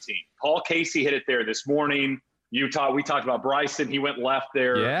of 18. Paul Casey hit it there this morning. We talked about Bryson. He went left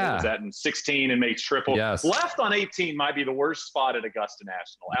there. What was that, in 16 and made triple? Yes. Left on 18 might be the worst spot at Augusta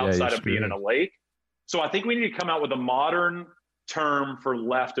National outside of being in a lake. So I think we need to come out with a modern term for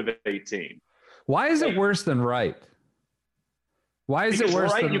left of 18. Why is it worse than right? Why is it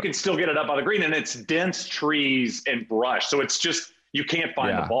worse than you can still get it up on the green, and it's dense trees and brush. So it's just, you can't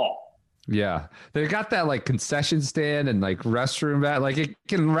find the ball. Yeah. They got that concession stand and restroom bat. It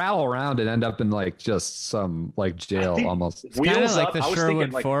can rattle around and end up in just some jail almost. It's kind of like the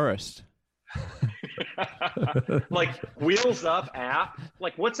Sherwood Forest. Wheels Up app.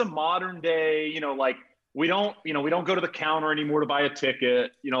 What's a modern day, we don't go to the counter anymore to buy a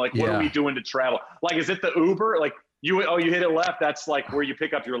ticket. Like, what are we doing to travel? Like, is it the Uber? Like, you hit it left. That's like where you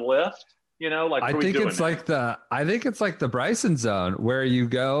pick up your Lyft. Like, I think it's like the Bryson zone where you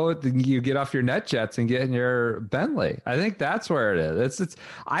go, you get off your net jets and get in your Bentley. I think that's where it is.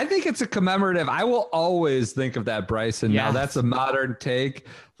 I think it's a commemorative. I will always think of that Bryson. Now that's a modern take.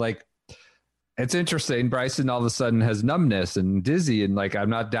 Like, it's interesting. Bryson all of a sudden has numbness and dizzy, and like, I'm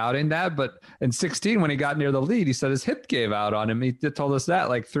not doubting that. But in 16, when he got near the lead, he said his hip gave out on him. He told us that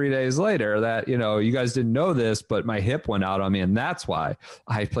like 3 days later that, you guys didn't know this, but my hip went out on me. And that's why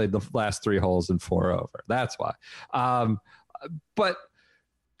I played the last 3 holes and 4 over. That's why. But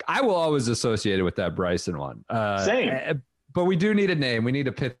I will always associate it with that Bryson one. Same. But we do need a name. We need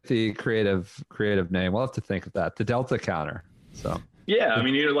a pithy, creative name. We'll have to think of that. The Delta counter. So. Yeah, I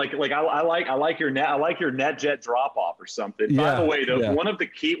mean, I like your net jet drop off or something. By the way, one of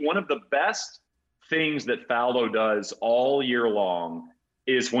the best things that Faldo does all year long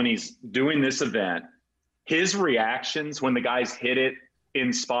is when he's doing this event, his reactions when the guys hit it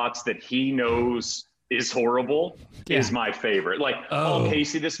in spots that he knows is horrible is my favorite. Like,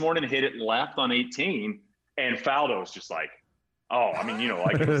 Casey this morning hit it left on 18, and Faldo's just like, oh, I mean,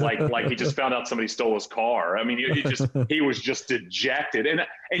 like it was like he just found out somebody stole his car. I mean, he was just dejected. And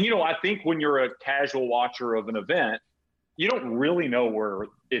I think when you're a casual watcher of an event, you don't really know where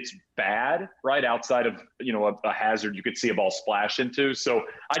it's bad, right? Outside of, a hazard you could see a ball splash into. So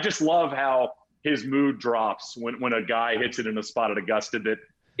I just love how his mood drops when a guy hits it in a spot at Augusta that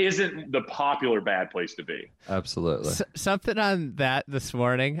isn't the popular bad place to be. Absolutely. Something on that this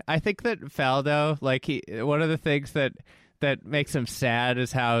morning. I think that Faldo, like one of the things that makes him sad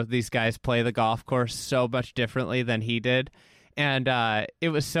is how these guys play the golf course so much differently than he did. And it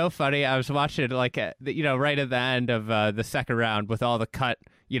was so funny. I was watching it right at the end of the second round with all the cut,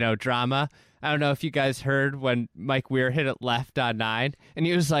 drama. I don't know if you guys heard when Mike Weir hit it left on 9, and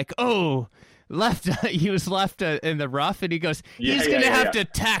he was like, oh, left. He was left in the rough, and he goes, he's going to have to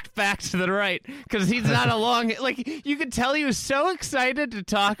tack back to the right because he's not along. Like, you could tell he was so excited to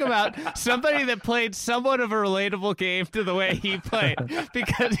talk about somebody that played somewhat of a relatable game to the way he played,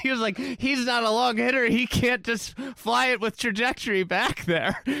 because he was like, he's not a long hitter. He can't just fly it with trajectory back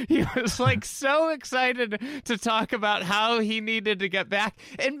there. He was like so excited to talk about how he needed to get back.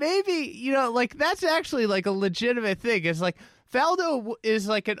 And maybe, that's actually like a legitimate thing. It's like, Faldo is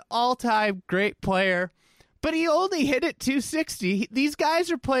like an all-time great player, but he only hit it 260. These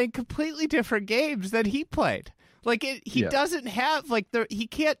guys are playing completely different games than he played. Like, he doesn't have, he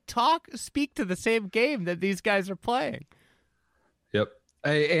can't speak to the same game that these guys are playing. Yep.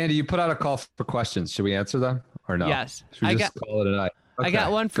 Hey, Andy, you put out a call for questions. Should we answer them or no? Yes. Should we just call it a night? Okay. I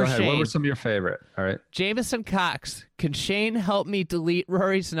got one for Go ahead. Shane. What were some of your favorite? All right. Jameson Cox. Can Shane help me delete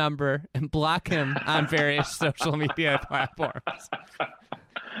Rory's number and block him on various social media platforms?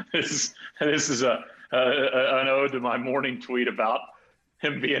 This is an ode to my morning tweet about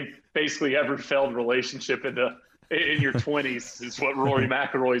him being basically every failed relationship in your 20s is what Rory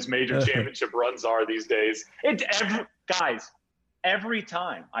McIlroy's major championship runs are these days. Every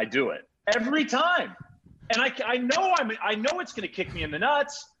time I do it, every time. And I know it's going to kick me in the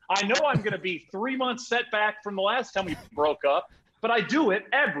nuts. I know I'm going to be 3 months setback from the last time we broke up, but I do it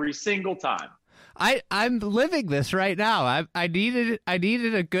every single time. I'm living this right now. I needed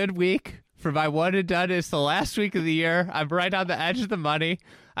a good week for my one and done. It's the last week of the year. I'm right on the edge of the money.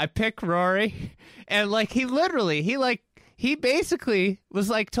 I pick Rory, and he basically was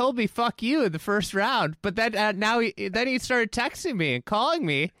like, told me fuck you in the first round, but then then he started texting me and calling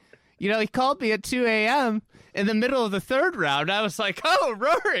me. He called me at 2 a.m. in the middle of the third round. I was like, oh,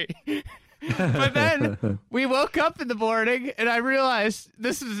 Rory. But then we woke up in the morning, and I realized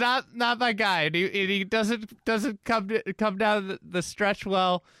this is not my guy. And he doesn't come down the stretch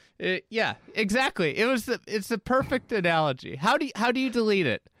well. Yeah, exactly. It's the perfect analogy. How do you delete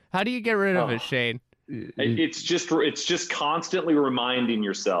it? How do you get rid of it, Shane? It's just constantly reminding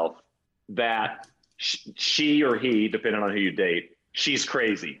yourself that she or he, depending on who you date, she's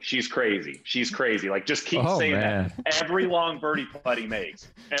crazy. She's crazy. She's crazy. Like, just keep saying that. Every long birdie putt he makes,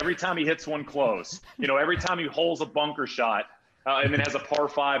 every time he hits one close, every time he holes a bunker shot and then has a par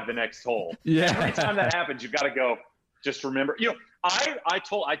 5 the next hole. Yeah. Every time that happens, you've got to go, just remember. I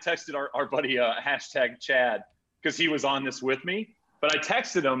texted our buddy hashtag Chad because he was on this with me, but I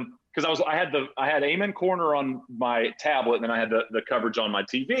texted him because I had Amen Corner on my tablet and then I had the coverage on my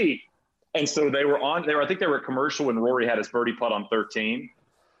TV. And so I think they were a commercial when Rory had his birdie putt on 13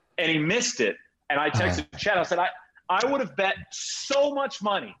 and he missed it. And I texted Chad, I said, I would have bet so much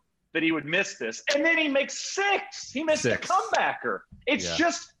money that he would miss this. And then he makes 6. He missed a comebacker. It's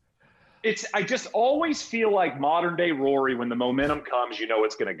just, I just always feel like modern day Rory, when the momentum comes, you know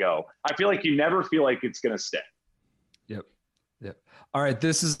it's going to go. I feel like you never feel like it's going to stay. Yep. All right,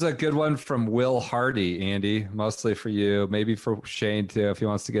 this is a good one from Will Hardy, Andy, mostly for you, maybe for Shane too, if he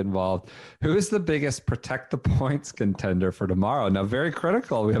wants to get involved. Who is the biggest protect the points contender for tomorrow? Now, very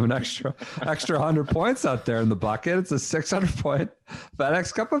critical. We have an extra 100 points out there in the bucket. It's a 600-point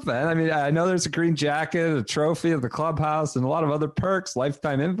FedEx Cup event. I mean, I know there's a green jacket, a trophy of the clubhouse, and a lot of other perks,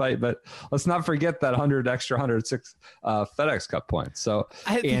 lifetime invite, but let's not forget that 106 FedEx Cup points. So,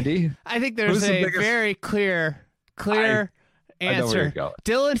 Andy, I think there's a very clear answer.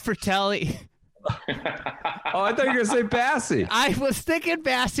 Dylan Frittelli. Oh, I thought you were going to say Bassey. I was thinking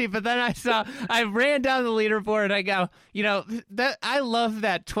Bassey, but then I ran down the leaderboard and I go, that I love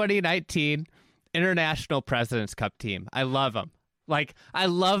that 2019 International President's Cup team. I love them. Like, I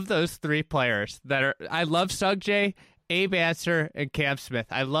love those three players I love Sugjae, Abe Answer, and Cam Smith.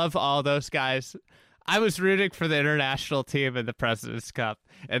 I love all those guys. I was rooting for the international team in the President's Cup,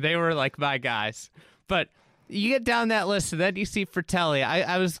 and they were like my guys. But you get down that list, and then you see Frittelli.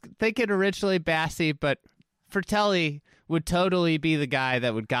 I was thinking originally Bassey, but Frittelli would totally be the guy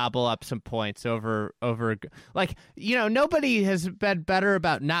that would gobble up some points over. Like, nobody has been better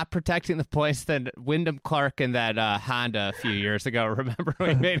about not protecting the points than Wyndham Clark in that Honda a few years ago. Remember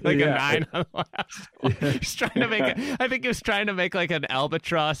when he made a 9 on the last one? He's trying to make I think he was trying to make like an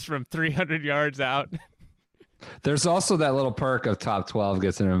albatross from 300 yards out. There's also that little perk of top 12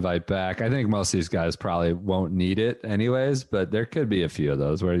 gets an invite back. I think most of these guys probably won't need it anyways, but there could be a few of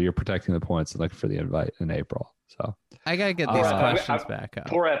those where you're protecting the points and looking for the invite in April. So I got to get these questions back up.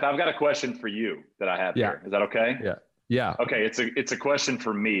 Porath, I've got a question for you that I have here. Is that okay? Yeah. Okay. It's a question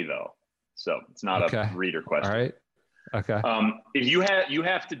for me though. So it's not a reader question. All right. Okay. If you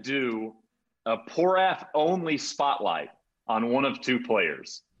have to do a Porath only spotlight on one of two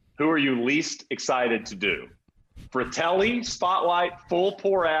players, who are you least excited to do? Frittelli spotlight, full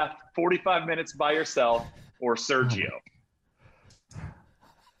Porath, 45 minutes by yourself, or Sergio?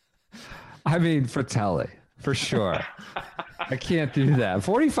 I mean, Frittelli, for sure. I can't do that.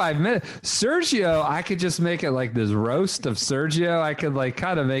 45 minutes. Sergio, I could just make it like this roast of Sergio. I could like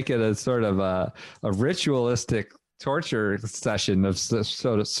kind of make it a sort of a ritualistic torture session of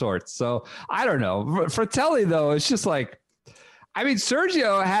sorts. So I don't know. Frittelli, though, it's just like, I mean,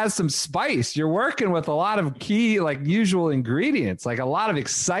 Sergio has some spice. You're working with a lot of key, like usual ingredients, like a lot of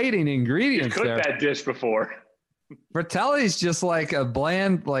exciting ingredients. You've cooked that dish before. Fratelli's just like a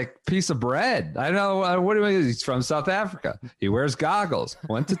bland, like piece of bread. I know. What do you mean? He's from South Africa. He wears goggles.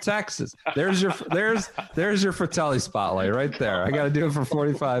 Went to Texas. There's your Fratelli spotlight right there. I got to do it for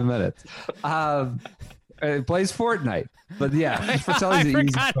 45 minutes. It plays Fortnite, but yeah, Fratelli's an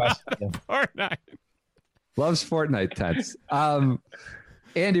easy question. Fortnite. Loves Fortnite tents.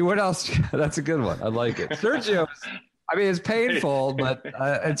 Andy, what else? That's a good one. I like it. Sergio, I mean, it's painful, but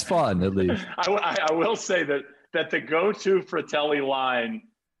it's fun at least. I will say that the go-to Frittelli line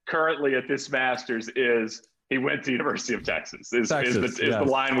currently at this Masters is he went to University of Texas. Is the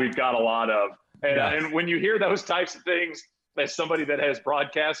line we've got a lot of. And when you hear those types of things, as somebody that has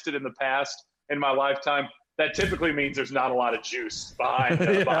broadcasted in the past in my lifetime, that typically means there's not a lot of juice behind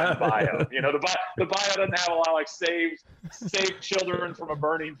the bio. You know, the bio doesn't have a lot of like saved children from a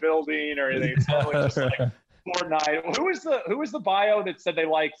burning building or anything. It's totally just like Fortnite. Who was the bio that said they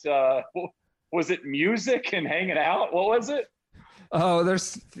liked? Was it music and hanging out? What was it? Oh,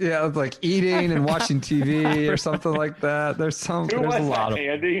 there's like eating and watching TV or something like that. There's a lot of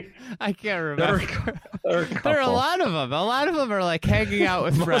Andy. I can't remember. There are a lot of them. A lot of them are like hanging out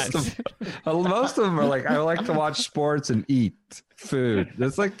with friends. Most of them are like, I like to watch sports and eat food.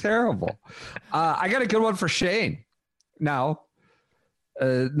 It's like terrible. I got a good one for Shane. Now,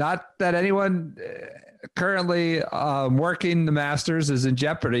 not that anyone currently working the Masters is in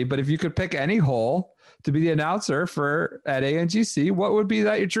jeopardy, but if you could pick any hole to be the announcer at ANGC, what would be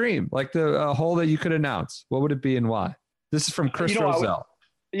that your dream? Like the hole that you could announce, what would it be and why? This is from Chris Roselle.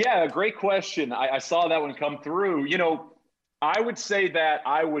 Yeah, great question. I saw that one come through. You know, I would say that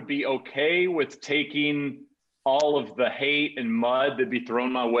I would be okay with taking all of the hate and mud that'd be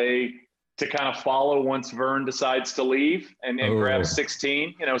thrown my way to kind of follow once Vern decides to leave and grab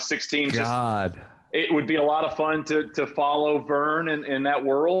 16. You know, 16 God. Just, it would be a lot of fun to follow Vern in that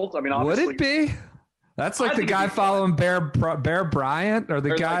world. I mean, obviously, would it be? That's like the guy following Bear Bryant or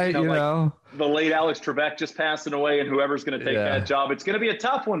the guy, like, you know. The late Alex Trebek just passing away and whoever's going to take that job. It's going to be a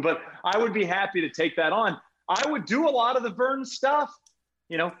tough one, but I would be happy to take that on. I would do a lot of the Vern stuff,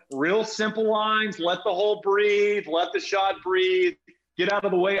 you know, real simple lines, let the hole breathe, let the shot breathe, get out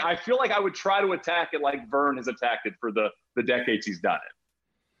of the way. I feel like I would try to attack it like Vern has attacked it for the decades he's done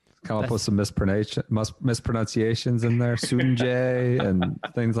it. Come up with some mispronunciations in there, Sunjay and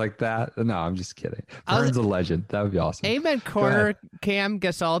things like that. No, I'm just kidding. Vern's a legend. That would be awesome. Amen Corner Cam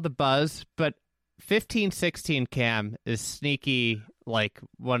gets all the buzz, but 15-16 Cam is sneaky, like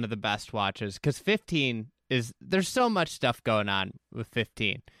one of the best watches, because 15 is, there's so much stuff going on with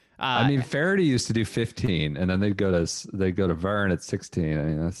 15. I mean, Faraday used to do 15, and then they'd go to Vern at 16. I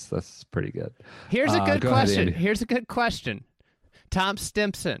mean, that's pretty good. Here's a good question. Ahead, Here's a good question. Tom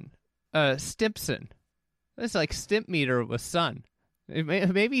Stimpson. It's like Stimp Meter with son.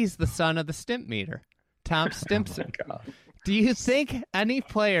 Maybe he's the son of the Stimp Meter. Tom Stimpson. Oh Do you think any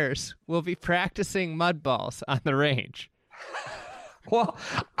players will be practicing mud balls on the range? Well,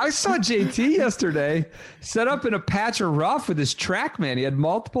 I saw JT yesterday set up in a patch of rough with his TrackMan. He had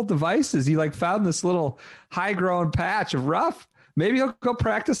multiple devices. He found this little high-grown patch of rough. Maybe he'll go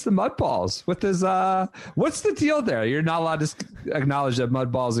practice the mud balls with his. What's the deal there? You're not allowed to acknowledge that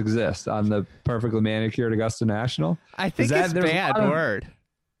mud balls exist on the perfectly manicured Augusta National. I think it's bad word.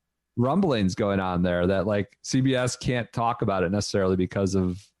 Rumblings going on there that CBS can't talk about it necessarily because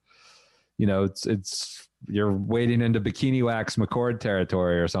of, it's you're wading into bikini wax McCord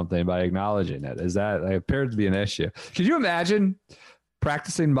territory or something by acknowledging it. It appears to be an issue. Could you imagine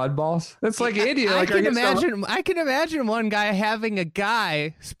practicing mud balls? That's like India. I can imagine one guy having a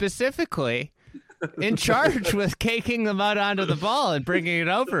guy specifically in charge with caking the mud onto the ball and bringing it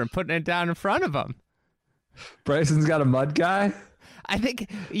over and putting it down in front of him. Bryson's got a mud guy. I think,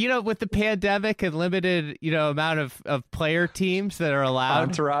 with the pandemic and limited, amount of player teams that are allowed.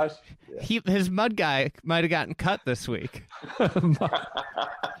 Entourage. His mud guy might have gotten cut this week. What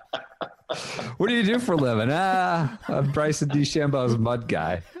do you do for a living? I'm Bryson DeChambeau's mud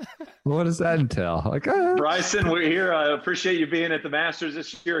guy. What does that entail? Bryson, we're here. I appreciate you being at the Masters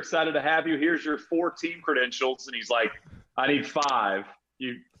this year. Excited to have you. Here's your 4 team credentials. And he's like, I need 5.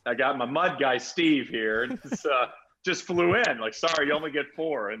 I got my mud guy, Steve, here. And it's, just flew in. Sorry, you only get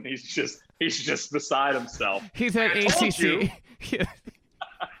 4. And he's just beside himself. He's at ACC.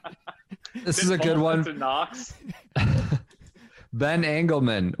 This is a good one. Knox. Ben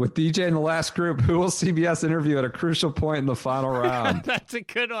Engelman with DJ in the last group. Who will CBS interview at a crucial point in the final round? That's a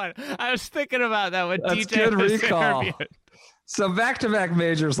good one. I was thinking about that when That's DJ good was recall. interviewed. So back-to-back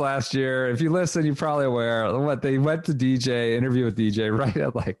majors last year. If you listen, you're probably aware. They went to DJ, interview with DJ right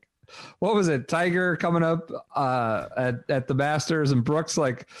at what was it? Tiger coming up at the Masters, and Brooks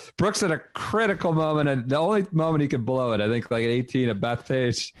at a critical moment, and the only moment he could blow it, I think, at 18 at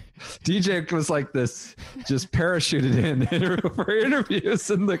Bethpage. DJ was this, just parachuted in for interviews,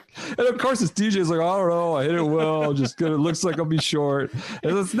 and of course it's DJ's I don't know, I hit it well, just good. It looks like I'll be short.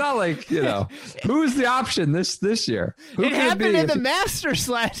 And it's not who's the option this year? Who it happened in the Masters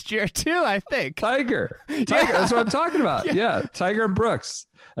last year too, I think. Tiger. That's what I'm talking about. Yeah, Tiger and Brooks.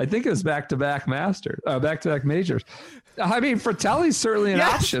 I think it was back-to-back majors. I mean, Frittelli's certainly an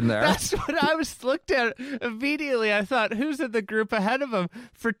option there. That's what I was looked at immediately. I thought, who's in the group ahead of him?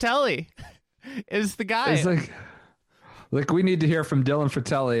 Frittelli is the guy. It's we need to hear from Dylan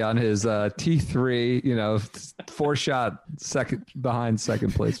Frittelli on his T3, 4-shot second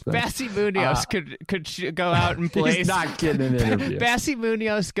place. Bassy Munoz could go out and play. He's not getting an interview. Bassy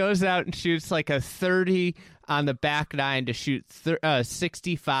Munoz goes out and shoots a 30 on the back 9 to shoot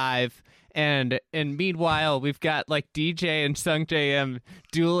 65. And meanwhile, we've got DJ and Sung J M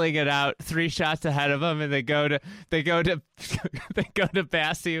dueling it out 3 shots ahead of him, and they go to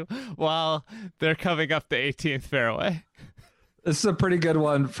Bassy while they're coming up the 18th fairway. This is a pretty good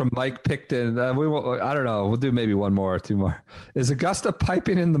one from Mike Picton. I don't know. We'll do maybe one more or 2 more. Is Augusta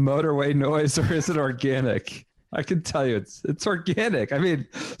piping in the motorway noise, or is it organic? I can tell you it's organic. I mean,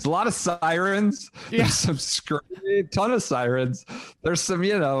 there's a lot of sirens. Yeah. There's some screaming, ton of sirens. There's some,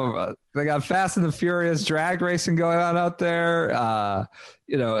 they got Fast and the Furious drag racing going on out there.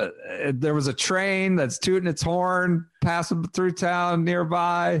 There was a train that's tooting its horn passing through town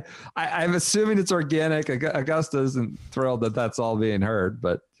nearby. I'm assuming it's organic. Augusta isn't thrilled that that's all being heard,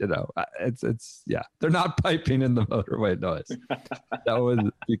 but they're not piping in the motorway noise. That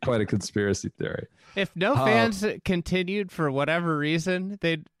would be quite a conspiracy theory. If no fans continued for whatever reason,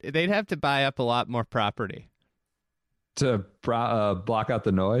 they'd have to buy up a lot more property to block out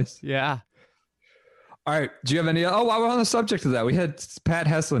the noise. Yeah. All right. Do you have any? Oh, while we're on the subject of that, we had Pat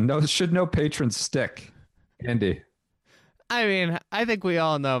Heslin. Should no patrons stick? Andy. I mean, I think we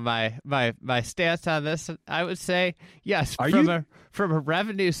all know my stance on this. I would say yes. From a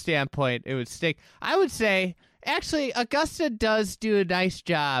revenue standpoint, it would stick. I would say actually Augusta does do a nice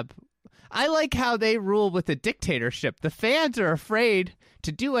job. I like how they rule with a dictatorship. The fans are afraid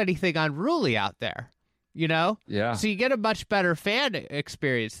to do anything unruly out there. you know? Yeah. So you get a much better fan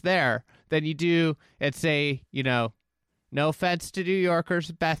experience there than you do at, say, you know, no offense to New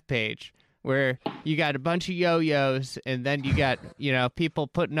Yorkers, Bethpage, where you got a bunch of yo-yos and then you got, you know, people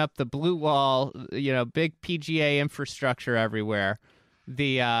putting up the blue wall, you know, big PGA infrastructure everywhere.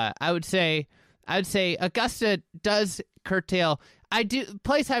 I would say Augusta does curtail.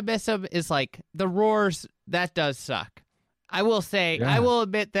 Place I miss them is like the roars. That does suck. I will say, Yeah. I will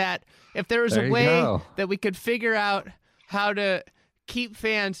admit that if there was There a you way go. that we could figure out how to keep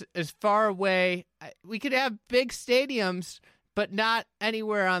fans as far away, we could have big stadiums, but not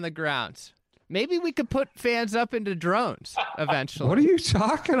anywhere on the grounds. Maybe we could put fans up into drones eventually. What are you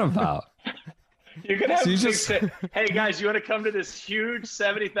talking about? You could have So you big just- hey guys, you want to come to this huge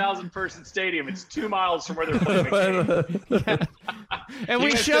 70,000 person stadium? It's 2 miles from where they're playing the game. And You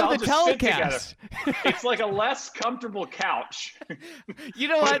we guys show can all the just sit telecast. together. It's like a less comfortable couch You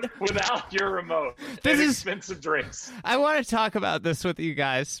know what? without your remote This and is- expensive drinks. I want to talk about this with you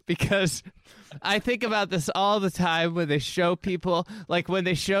guys because I think about this all the time when they show people, like when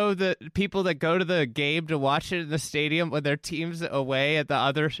they show the people that go to the game to watch it in the stadium when their team's away at the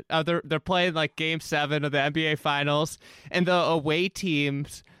other they're playing like game 7 of the NBA finals and the away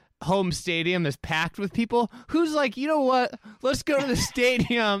team's home stadium is packed with people who's like, you know what? Let's go to the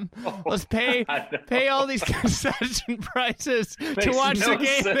stadium. Let's pay all these concession prices to Makes watch no the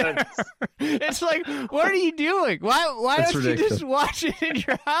game there. sense. It's like, what are you doing? Why It's don't you ridiculous. just watch it in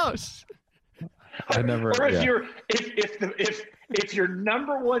your house? I never. Or if yeah. you're if your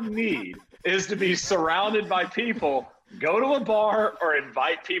number one need is to be surrounded by people, go to a bar or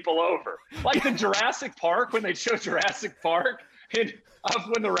invite people over. Like the Jurassic Park, when they show Jurassic Park and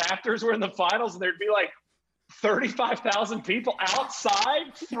when the Raptors were in the finals and there'd be like 35,000 people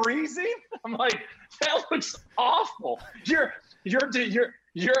outside freezing. I'm like, that looks awful. You're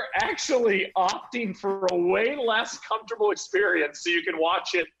actually opting for a way less comfortable experience so you can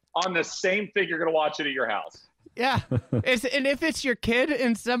watch it on the same thing you're going to watch it at your house. Yeah. And if it's your kid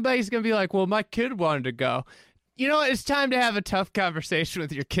and somebody's going to be like, well, my kid wanted to go. You know, it's time to have a tough conversation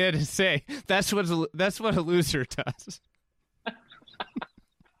with your kid and say, that's what a loser does.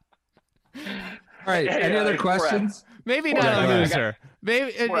 All right. Hey, Any other Brett. questions? Maybe Brett, not I a got- loser.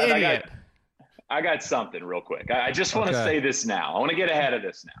 Maybe an Brett, idiot. I got something real quick. I just want to Okay. say this now. I want to get ahead of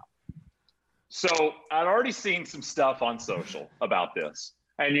this now. So I've already seen some stuff on social about this.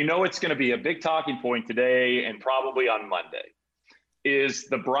 And you know it's going to be a big talking point today and probably on Monday, is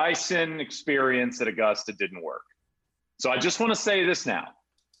the Bryson experience at Augusta didn't work. So I just want to say this now.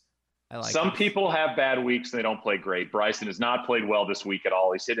 I like Some it. people have bad weeks and they don't play great. Bryson has not played well this week at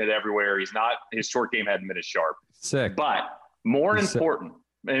all. He's hitting it everywhere. His short game hadn't been as sharp. Sick. But more He's sick. important,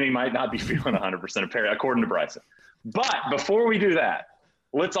 and he might not be feeling 100% apparent, according to Bryson. But before we do that,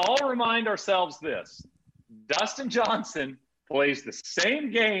 let's all remind ourselves this. Dustin Johnson plays the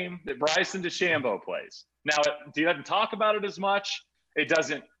same game that Bryson DeChambeau plays. Now, he doesn't talk about it as much. He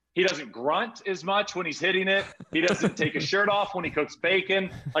doesn't grunt as much when he's hitting it. He doesn't take his shirt off when he cooks bacon.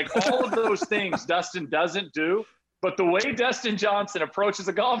 Like all of those things Dustin doesn't do. But the way Dustin Johnson approaches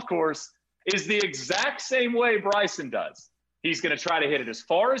a golf course is the exact same way Bryson does. He's going to try to hit it as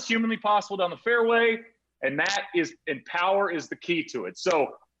far as humanly possible down the fairway. And power is the key to it.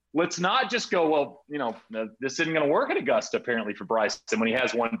 So let's not just go, well, this isn't going to work at Augusta, apparently, for Bryson when he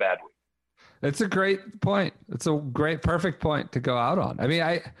has one bad week. It's a great point. It's a great, perfect point to go out on. I mean,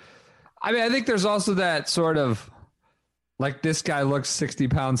 I think there's also that sort of like this guy looks 60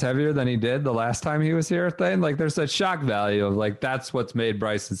 pounds heavier than he did the last time he was here thing. Like there's that shock value of like, that's what's made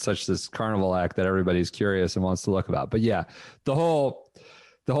Bryson such this carnival act that everybody's curious and wants to look about. But yeah, the whole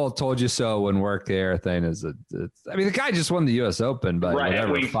told you so when work there thing is I mean, the guy just won the US Open, but Right,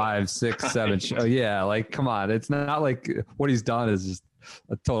 whatever, we- 5, 6, 7. Oh yeah. Like, come on. It's not like what he's done is just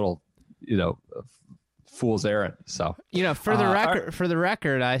a total, fool's errand. So, For the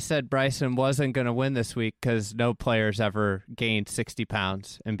record, I said Bryson wasn't going to win this week because no player's ever gained 60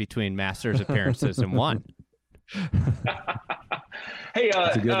 pounds in between Masters appearances and won. Hey,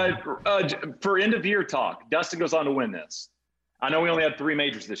 a for end of year talk, Dustin goes on to win this. I know we only had 3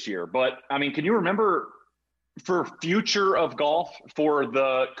 majors this year, but I mean, can you remember for future of golf, for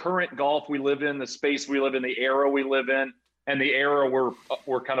the current golf we live in, the space we live in, the era we live in, and the era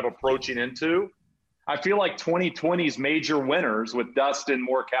we're kind of approaching into? I feel like 2020's major winners with Dustin,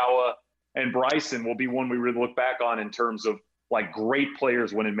 Morikawa, and Bryson will be one we really look back on in terms of like great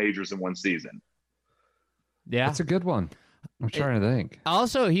players winning majors in one season. Yeah. that's a good one. I'm trying to think.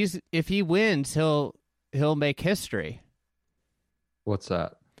 Also, if he wins, he'll make history. What's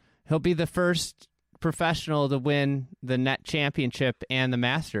that? He'll be the first professional to win the net championship and the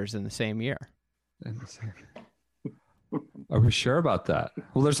Masters in the same year. Are we sure about that?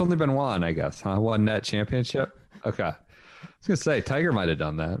 Well, there's only been one, I guess, huh? One net championship. Okay. I was gonna say Tiger might have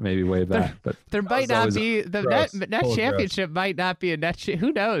done that, maybe way back, but there might not be the net championship. Might not be a net.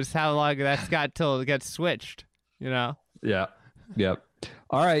 Who knows how long that's got till it gets switched? You know. Yeah. Yep.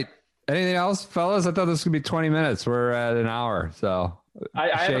 All right. Anything else, fellas? I thought this would be 20 minutes. We're at an hour, so. I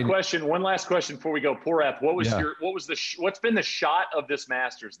have a question. One last question before we go. Porath, what's been the shot of this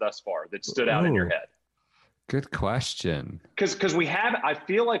Masters thus far that stood out in your head? Good question. Because I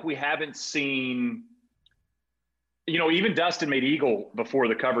feel like we haven't seen. Even Dustin made eagle before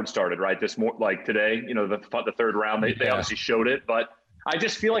the coverage started, right? Like today, the third round, they obviously showed it, but I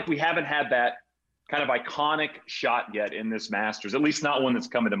just feel like we haven't had that kind of iconic shot yet in this Masters, at least not one that's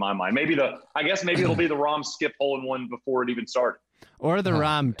coming to my mind. Maybe it'll be the Rahm skip hole in one before it even started. Or the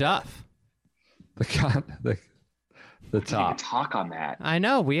Rahm Duff. The top. Talk on that. I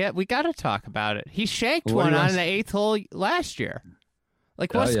know. We got to talk about it. He shanked one on the 8th hole last year.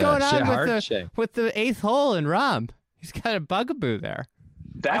 Like, what's going on with the 8th hole in Rahm? He's got a bugaboo there.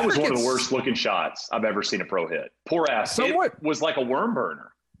 That was one of the worst looking shots I've ever seen a pro hit. Poor ass. It was like a worm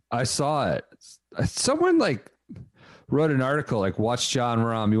burner. I saw it. Someone wrote an article watch John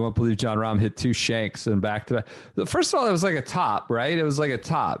Rahm. You won't believe John Rahm hit 2 shanks and back to back. First of all, it was like a top, right? It was like a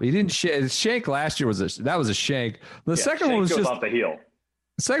top. He didn't shank last year was a shank. The second one was just off the heel.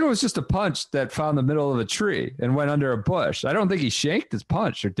 The second was just a punch that found the middle of a tree and went under a bush. I don't think he shanked his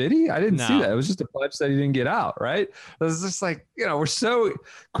punch, or did he? I didn't see that. It was just a punch that he didn't get out, right? It was just we're so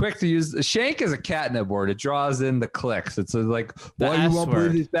quick to use the shank as a catnip word. It draws in the clicks. It's you won't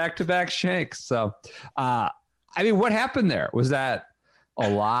believe these back-to-back shanks. So, what happened there? Was that a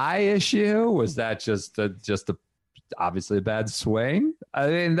lie issue? Was that just obviously a bad swing?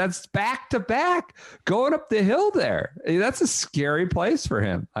 That's back to back going up the hill there. That's a scary place for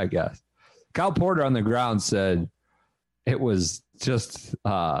him, I guess. Kyle Porter on the ground said it was just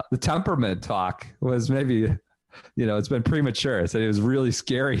the temperament talk was maybe, it's been premature. I said it was really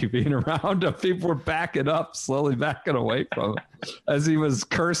scary being around him. People were backing up, slowly backing away from him as he was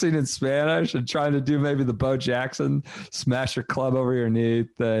cursing in Spanish and trying to do maybe the Bo Jackson smash your club over your knee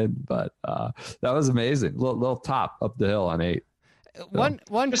thing. But that was amazing. Little top up the hill on 8. One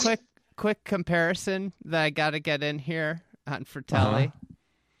quick comparison that I got to get in here on Frittelli.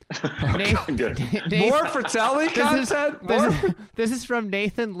 More Frittelli content? This is from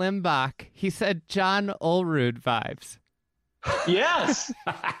Nathan Limbach. He said John Olrud vibes. Yes.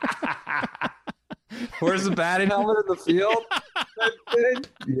 Where's the batting helmet in the field?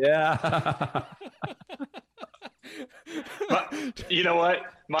 Yeah. But you know what?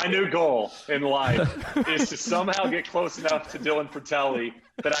 My new goal in life is to somehow get close enough to Dylan Frittelli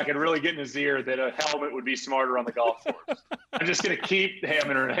that I could really get in his ear that a helmet would be smarter on the golf course. I'm just going to keep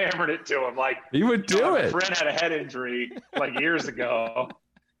hammering it to him. He would do it. My friend had a head injury years ago.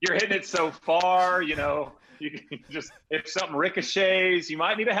 You're hitting it so far, you just, if something ricochets, you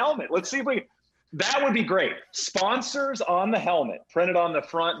might need a helmet. Let's see if that would be great. Sponsors on the helmet, printed on the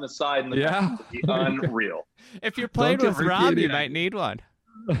front and the side and the back would be unreal. If you're playing with Rob, you might need one.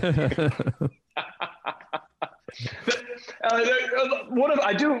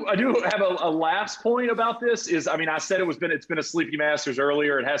 I do have a last point about this is, I said it's been a sleepy Masters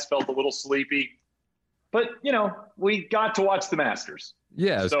earlier. It has felt a little sleepy, but we got to watch the Masters.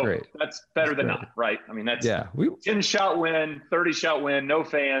 Yeah, it's great. That's better than not, right? That's 10-shot win, 30-shot win, no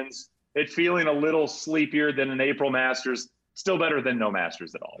fans. It's feeling a little sleepier than an April Masters. Still better than no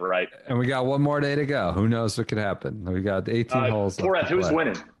Masters at all, right? And we got one more day to go. Who knows what could happen? We got 18 holes. Porath, who's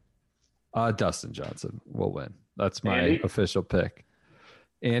winning? Dustin Johnson will win. That's my official pick.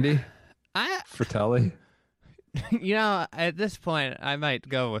 Andy? Frittelli? At this point, I might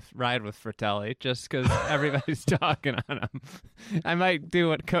ride with Frittelli just because everybody's talking on him. I might do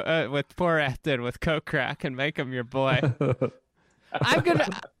what Porath did with Kokrak and make him your boy. I'm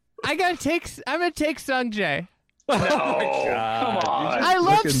gonna take Sung Jae. No, come on. I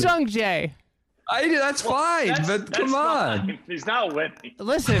love Sung Jae. That's fine, but come on. Fine. He's not winning.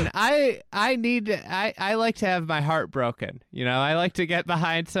 Listen, I like to have my heart broken. I like to get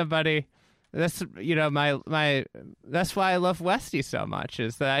behind somebody. That's that's why I love Westy so much,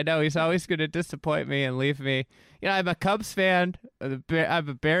 is that I know he's always going to disappoint me and leave me. I'm a Cubs fan. I'm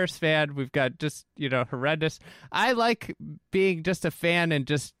a Bears fan. We've got just horrendous. I like being just a fan and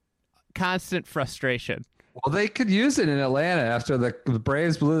just constant frustration. Well, they could use it in Atlanta after the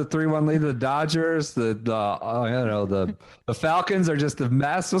Braves blew the 3-1 lead to the Dodgers. The Falcons are just a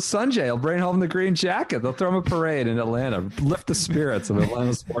mess with Sanjay. He'll bring home the green jacket. They'll throw him a parade in Atlanta. Lift the spirits of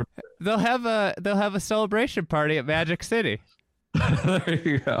Atlanta sports. They'll have a celebration party at Magic City. There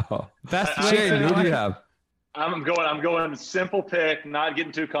you go. Best Shane, who do you have? I'm going simple pick, not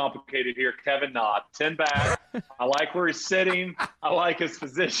getting too complicated here. Kevin Na, 10 back. I like where he's sitting. I like his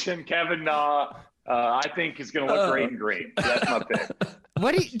position. Kevin Na, I think he's going to look great in green. That's my pick.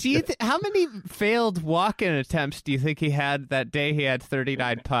 What do you how many failed walk-in attempts do you think he had that day he had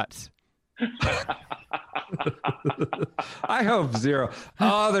 39 putts? I hope 0.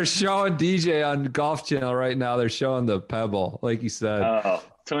 Oh, they're showing DJ on Golf Channel right now. They're showing the pebble, like you said. Oh,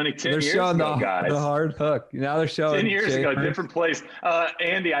 10 they're years showing ago, guys. the hard hook. Now they're showing 10 years ago, Schaefer. different place.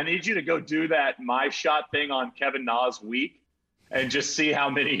 Andy, I need you to go do that my shot thing on Kevin Na's week and just see how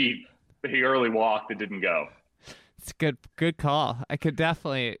many he early walked that didn't go. It's a good call. I could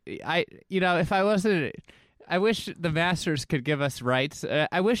definitely, if I wasn't, I wish the Masters could give us rights.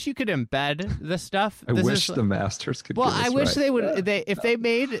 I wish you could embed the stuff. I wish the Masters could. Well, give us I wish rights. they would. If they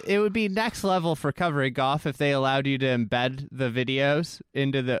made it would be next level for covering golf if they allowed you to embed the videos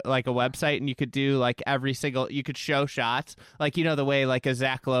into the like a website, and you could do like every single. You could show shots, like the way like a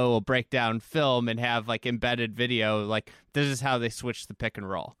Zach Lowe will break down film and have like embedded video. Like this is how they switch the pick and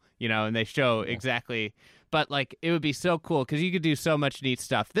roll, and they show exactly. But, like, it would be so cool because you could do so much neat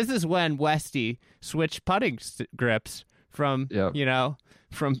stuff. This is when Westy switched putting grips from,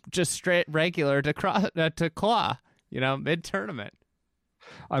 from just straight regular to claw, mid-tournament.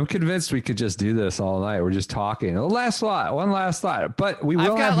 I'm convinced we could just do this all night. We're just talking. One last thought. But we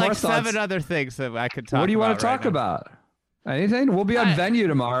will have more thoughts. I've got, 7 other things that I could talk about. What do you want to talk right about? Anything? We'll be on Venue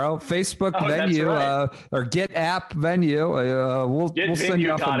tomorrow. Facebook Venue, right. Or Get App Venue. We'll send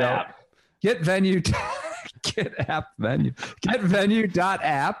you off a note. Get Venue. Get app venue.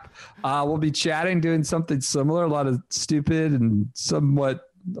 Getvenue.app. We'll be chatting, doing something similar. A lot of stupid and somewhat,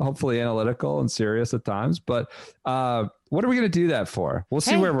 hopefully, analytical and serious at times. But what are we going to do that for? We'll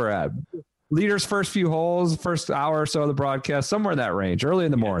see where we're at. Leaders' first few holes, first hour or so of the broadcast, somewhere in that range, early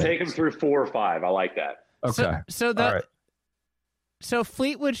in the morning. Take them through 4 or 5. I like that. Okay. So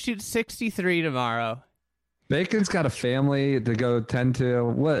Fleetwood shoots 63 tomorrow. Bacon's got a family to go tend to.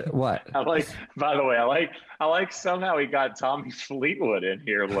 What? By the way, I like somehow he got Tommy Fleetwood in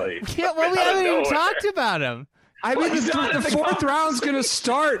here late. Yeah, well, we haven't even talked about him. I mean, the 4th round's going to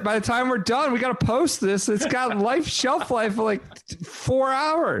start by the time we're done. We got to post this. It's got shelf life for like 4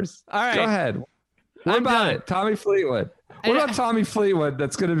 hours. All right. Go ahead. What about it? Tommy Fleetwood. What about Tommy Fleetwood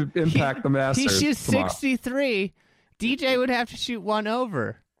that's going to impact the Masters? He shoots tomorrow? 63. DJ would have to shoot 1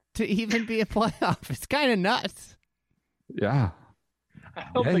 over to even be a playoff. It's kind of nuts. Yeah. I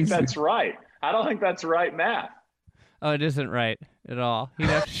don't think that's right. I don't think that's right math. Oh, it isn't right at all. He'd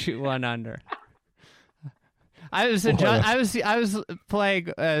have to shoot 1 under. I was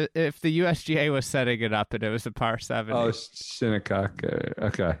playing if the USGA was setting it up and it was a par 70. Oh, Shinnecock.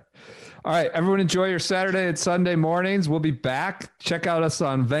 Okay. All right, everyone enjoy your Saturday and Sunday mornings. We'll be back. Check out us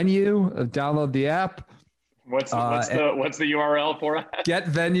on Venue. Download the app. What's the URL for it?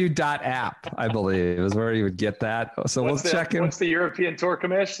 Getvenue.app, I believe, is where you would get that. So we'll check in. What's the European Tour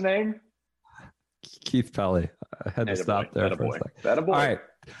Commission name? Keith Pelly. I had to stop there for a second. All right.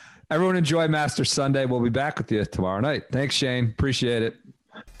 Everyone enjoy Masters Sunday. We'll be back with you tomorrow night. Thanks, Shane. Appreciate it.